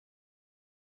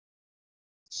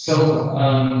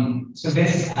 So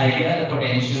this idea, the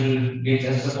potential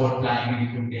data support planning and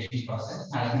implementation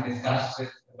process has been discussed with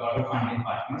a lot of funding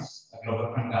partners.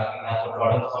 Global Fund have put a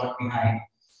lot of thought behind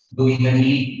doing the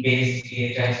need-based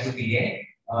DHIS2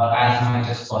 PA as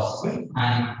much as possible,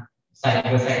 and side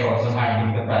by side also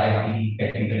handling the priority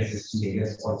technical assistance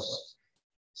areas also.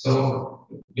 So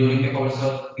during the course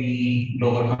of the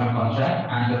Global Fund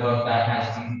contract and the work that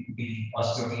has been the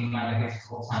OSCO team and the HISP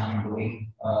groups have been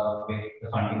doing with the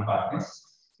funding partners,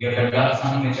 we have developed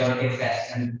some maturity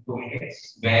assessment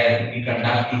toolkits where we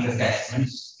conduct these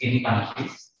assessments in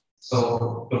countries.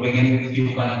 So to begin with,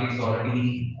 few countries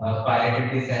already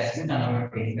piloted the assessment and we're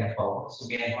taking that forward. So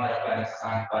Myanmar,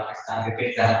 Afghanistan, Pakistan, the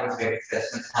examples where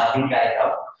assessments have been carried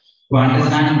out to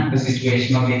understand the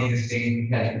situation of the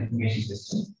existing health information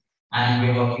system. And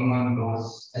we're working on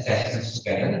those assessments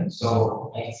together.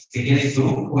 So it is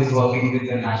group who is working with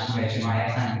the national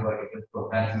HMIS and vertical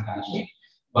programs in the country,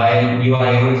 while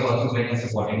UIO is also playing a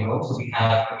supporting role. So we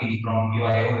have a team from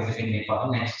UIO visiting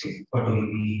Nepal next week for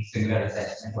doing the similar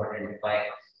assessment to identify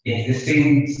the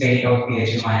existing state of the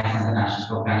HMIS and the national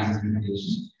programs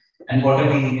implementation, and what are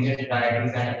the immediate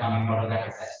priorities that are coming out of that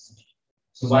assessment.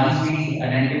 So once we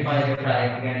identify the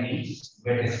priority and needs,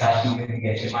 we're discussing with the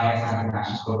HMIS and the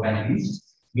national program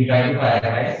needs. We try to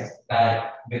prioritize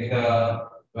that with the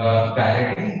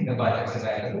priority, the budgets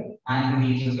available, and the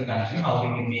needs of the country, how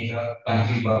we can make a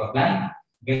country work plan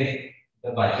with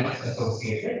the budgets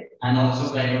associated, and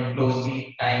also kind of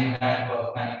closely time that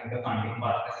work plan with the funding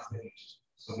partners in the region.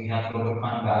 So we have Global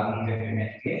Fund, Gavi, and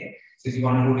FK. So if you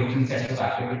want to do different sets of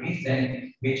activities,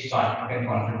 then which partner can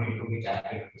contribute to which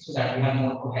activity, so that we have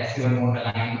more cohesive and more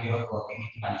aligned way of working in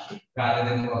the country rather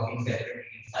than working separately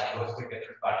in silos with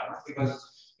different partners.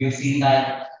 Because we've seen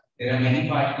that there are many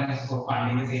partners who are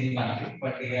funding the same country,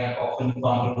 but they are often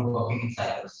found to be working in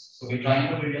silos. So we're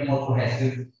trying to build a more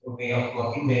cohesive way of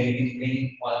working where we can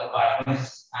bring all the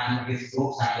partners and these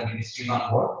groups and the ministry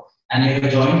on board and make a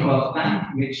joint work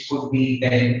plan, which could be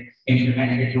then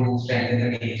implemented to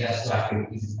strengthen the DHIS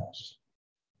activities in the country.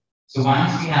 So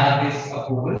once we have this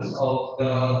approvals of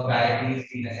the priorities,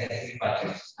 the necessary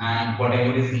budgets, and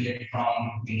whatever is needed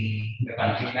from the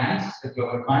country plans, the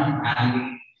global fund, and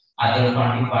the other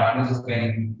funding partners who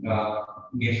can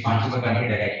give funds to the country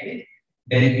directly,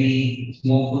 then we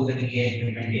move to the DA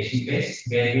implementation phase,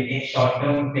 where we take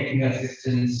short-term technical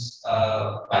assistance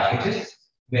packages,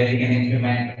 where we can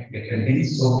implement different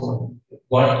things. So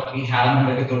what we have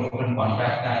under the global fund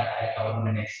contract that I cover on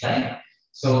the next slide.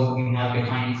 So we have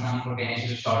defined some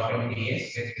potential short-term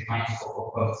DAs with defined scope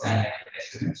of works and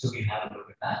estimates. So we have a look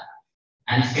at that.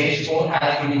 And stage 4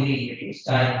 has been introduced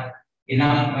that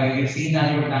you've seen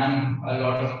that we've done a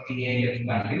lot of TA in different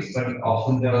countries, but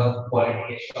often the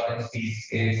quality assurance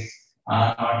piece is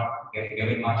not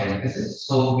giving much emphasis.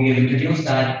 So we have introduced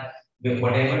that with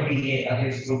whatever TA a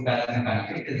HISP group does in a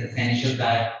country, it is essential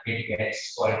that it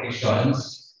gets quality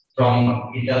assurance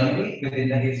from internally within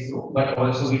the HISP group, but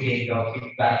also we take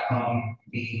feedback from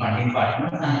the funding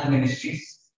partners and the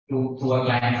ministries through a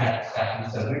client satisfaction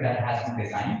survey that has been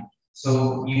designed.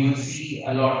 So you will see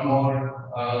a lot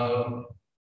more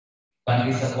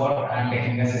country support and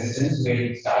technical assistance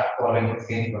will start following the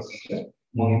same procedure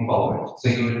moving forward. So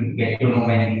you will get to know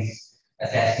when these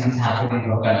assessments happen in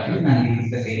your country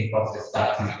and the same process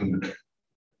starts implemented.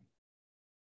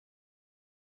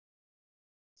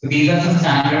 So these are some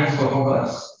standard scope of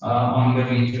works on the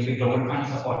range of the global fund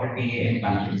supported TA in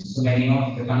countries. So many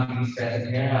of the countries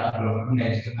present here are global fund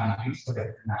eligible countries for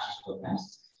different national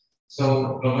programs.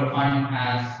 So Global Fund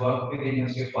has worked with the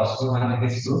University of Kosovo and the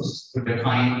HISP groups to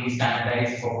define the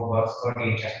standardized scope of works for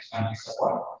DHIS country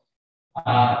support.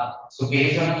 So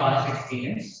based on a past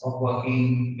experience of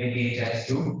working with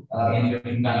DHIS2 in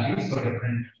different countries for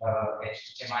different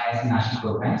HMIS and national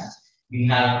programs, we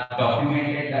have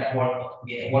documented that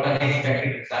what are the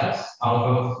expected results out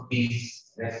of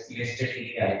these listed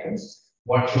TA items,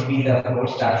 what should be the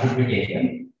approach that should be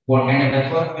taken, what kind of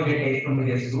effort will it take from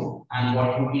the HISP group, and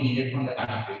what would be needed from the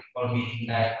country for making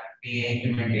that TA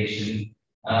implementation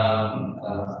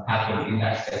happen in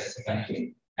that specific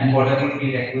country. And what are the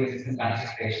prerequisites and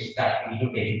considerations that we need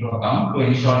to take into account to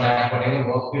ensure that whatever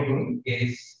work we're doing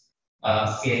is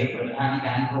scalable and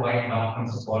can provide long-term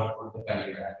support for the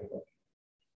country that we're working.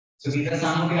 So these are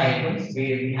some of the items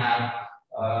where we have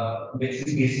bits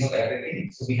and pieces of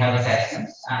everything. So we have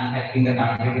assessments and helping the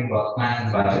country with work plans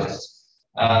and budgets.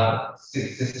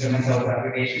 System and server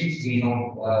applications, we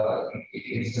know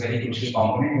it is a very crucial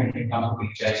component when it comes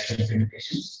to DHIS2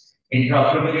 implementations.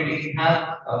 Interoperability we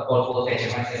have for both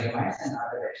HMIS, LMIS, and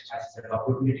other HMIS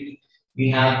interoperability. We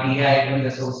have PA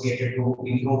items associated to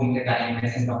improving the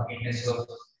timeliness and completeness of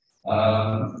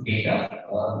data,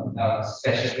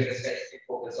 especially with a specific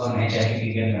focus on HIV,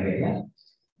 TB, and malaria.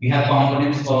 We have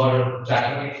components for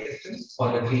tracker-based systems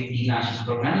for the 3 key national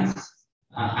programs,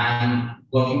 and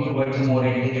working towards a more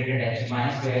integrated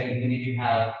HMIS where even if you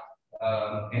have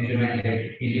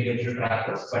implemented individual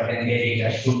trackers, but then their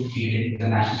data should feed into the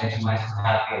national HMIS to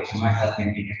have the HMIS as an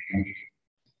integrated entity.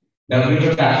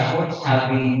 WHO dashboards have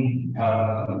been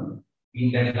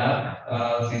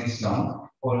developed since long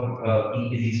for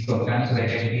disease programs, so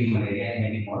HIV, malaria, and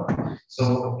many more.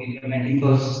 So implementing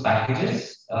those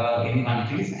packages in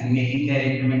countries and making their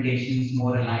implementations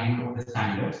more aligned to the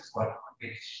standards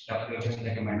which WHO has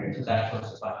recommended. So that's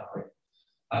also part of it.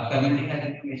 Community health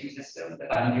information system, the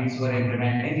countries who are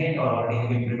implementing it or already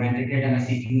have implemented it and are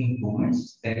seeking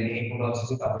improvements, then they could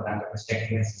also be covered under the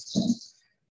technical assistance.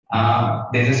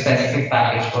 There's a specific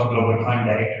package for global fund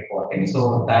direct reporting,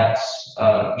 so that's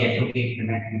yet to be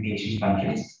implemented in the Asian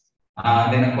countries.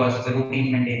 Then, of course, the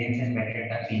routine maintenance and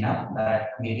metadata cleanup that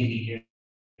may be needed.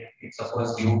 It's of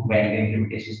course due when the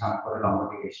implementation comes for a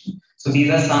longer duration. So these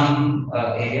are some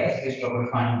areas which Global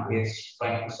Fund is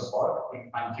trying to support in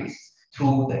countries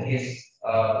through the HISP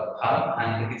Hub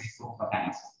and the HISP group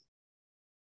mechanism.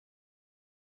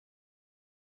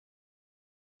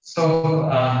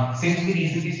 So since we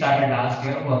recently started last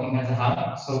year working as a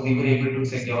hub, so we were able to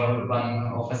secure one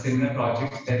of a similar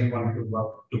project that we wanted to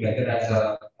work together as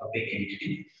a big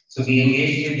entity. So we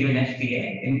engaged with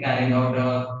UNFPA in carrying out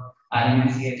a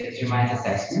RMNCH HMIS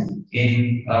assessment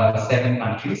in 7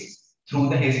 countries through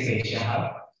the HISP Asia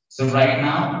Hub. So right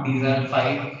now, these are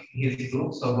 5 HISP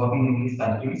groups so working in these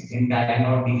countries in carrying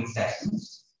out these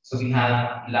assessments. So we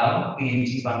have Laos,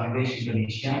 PNG, Bangladesh,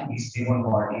 Indonesia, East Timor,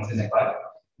 Maldives, and Nepal,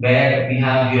 where we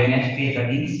have UNFPA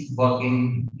colleagues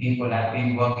working in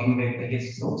collaborating, working with the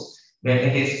HISP groups, where the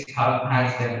HISP Hub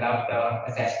has developed an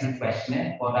assessment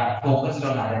questionnaire for that focused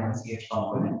on RMNCH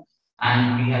component.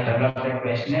 And we have developed a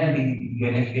questionnaire. The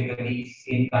UNFPA colleagues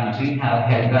in country have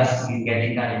helped us in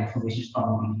getting that information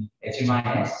from the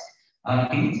HMIS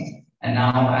teams. And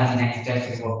now, as next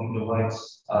step, is working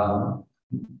towards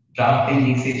drafting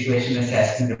these situation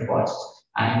assessment reports.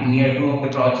 And in year 2 of the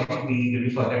project, we will be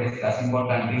further discussing what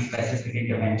country-specific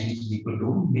interventions we could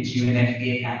do, which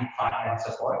UNFPA can fund and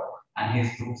support, and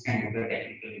his groups can do the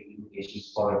technical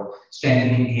implementations for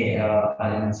strengthening the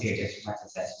RMNC HISP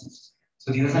assessments.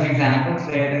 So these are some examples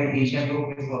where the Asia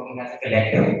group is working as a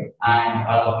collective and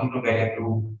are working together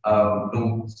to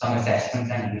do some assessments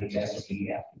and DHIS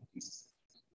activities.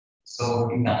 So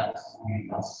in that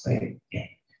last slide, yeah.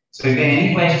 So if there are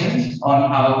any questions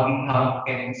on how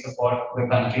can we support the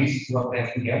countries who are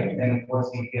present here, then of course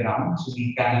we'll be around. So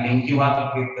we can link you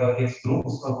up with his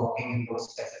groups for working in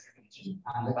those specific regions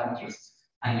and the countries,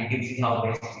 and you can see how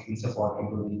best we can support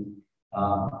you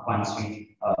once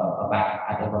we are back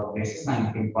at the workplaces, and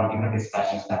you can continue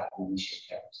discussions that we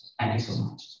initiate. Thank you so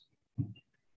much.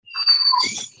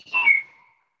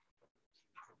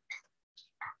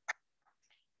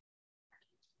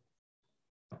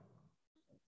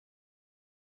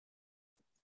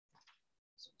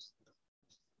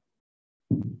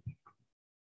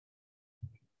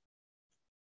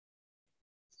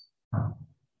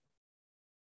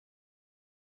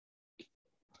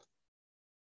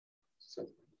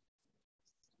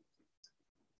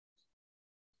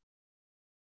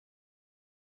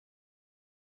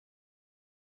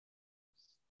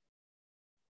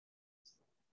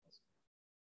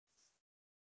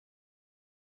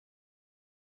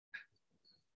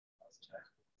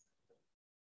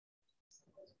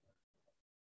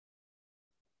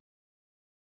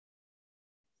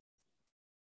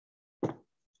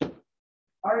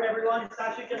 All right, everyone, it's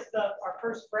actually just our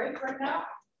first break right now.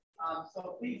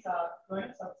 So please join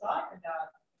us outside and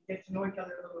get to know each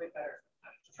other a little bit better.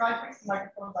 Try and fix the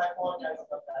microphones. I apologize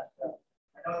about that.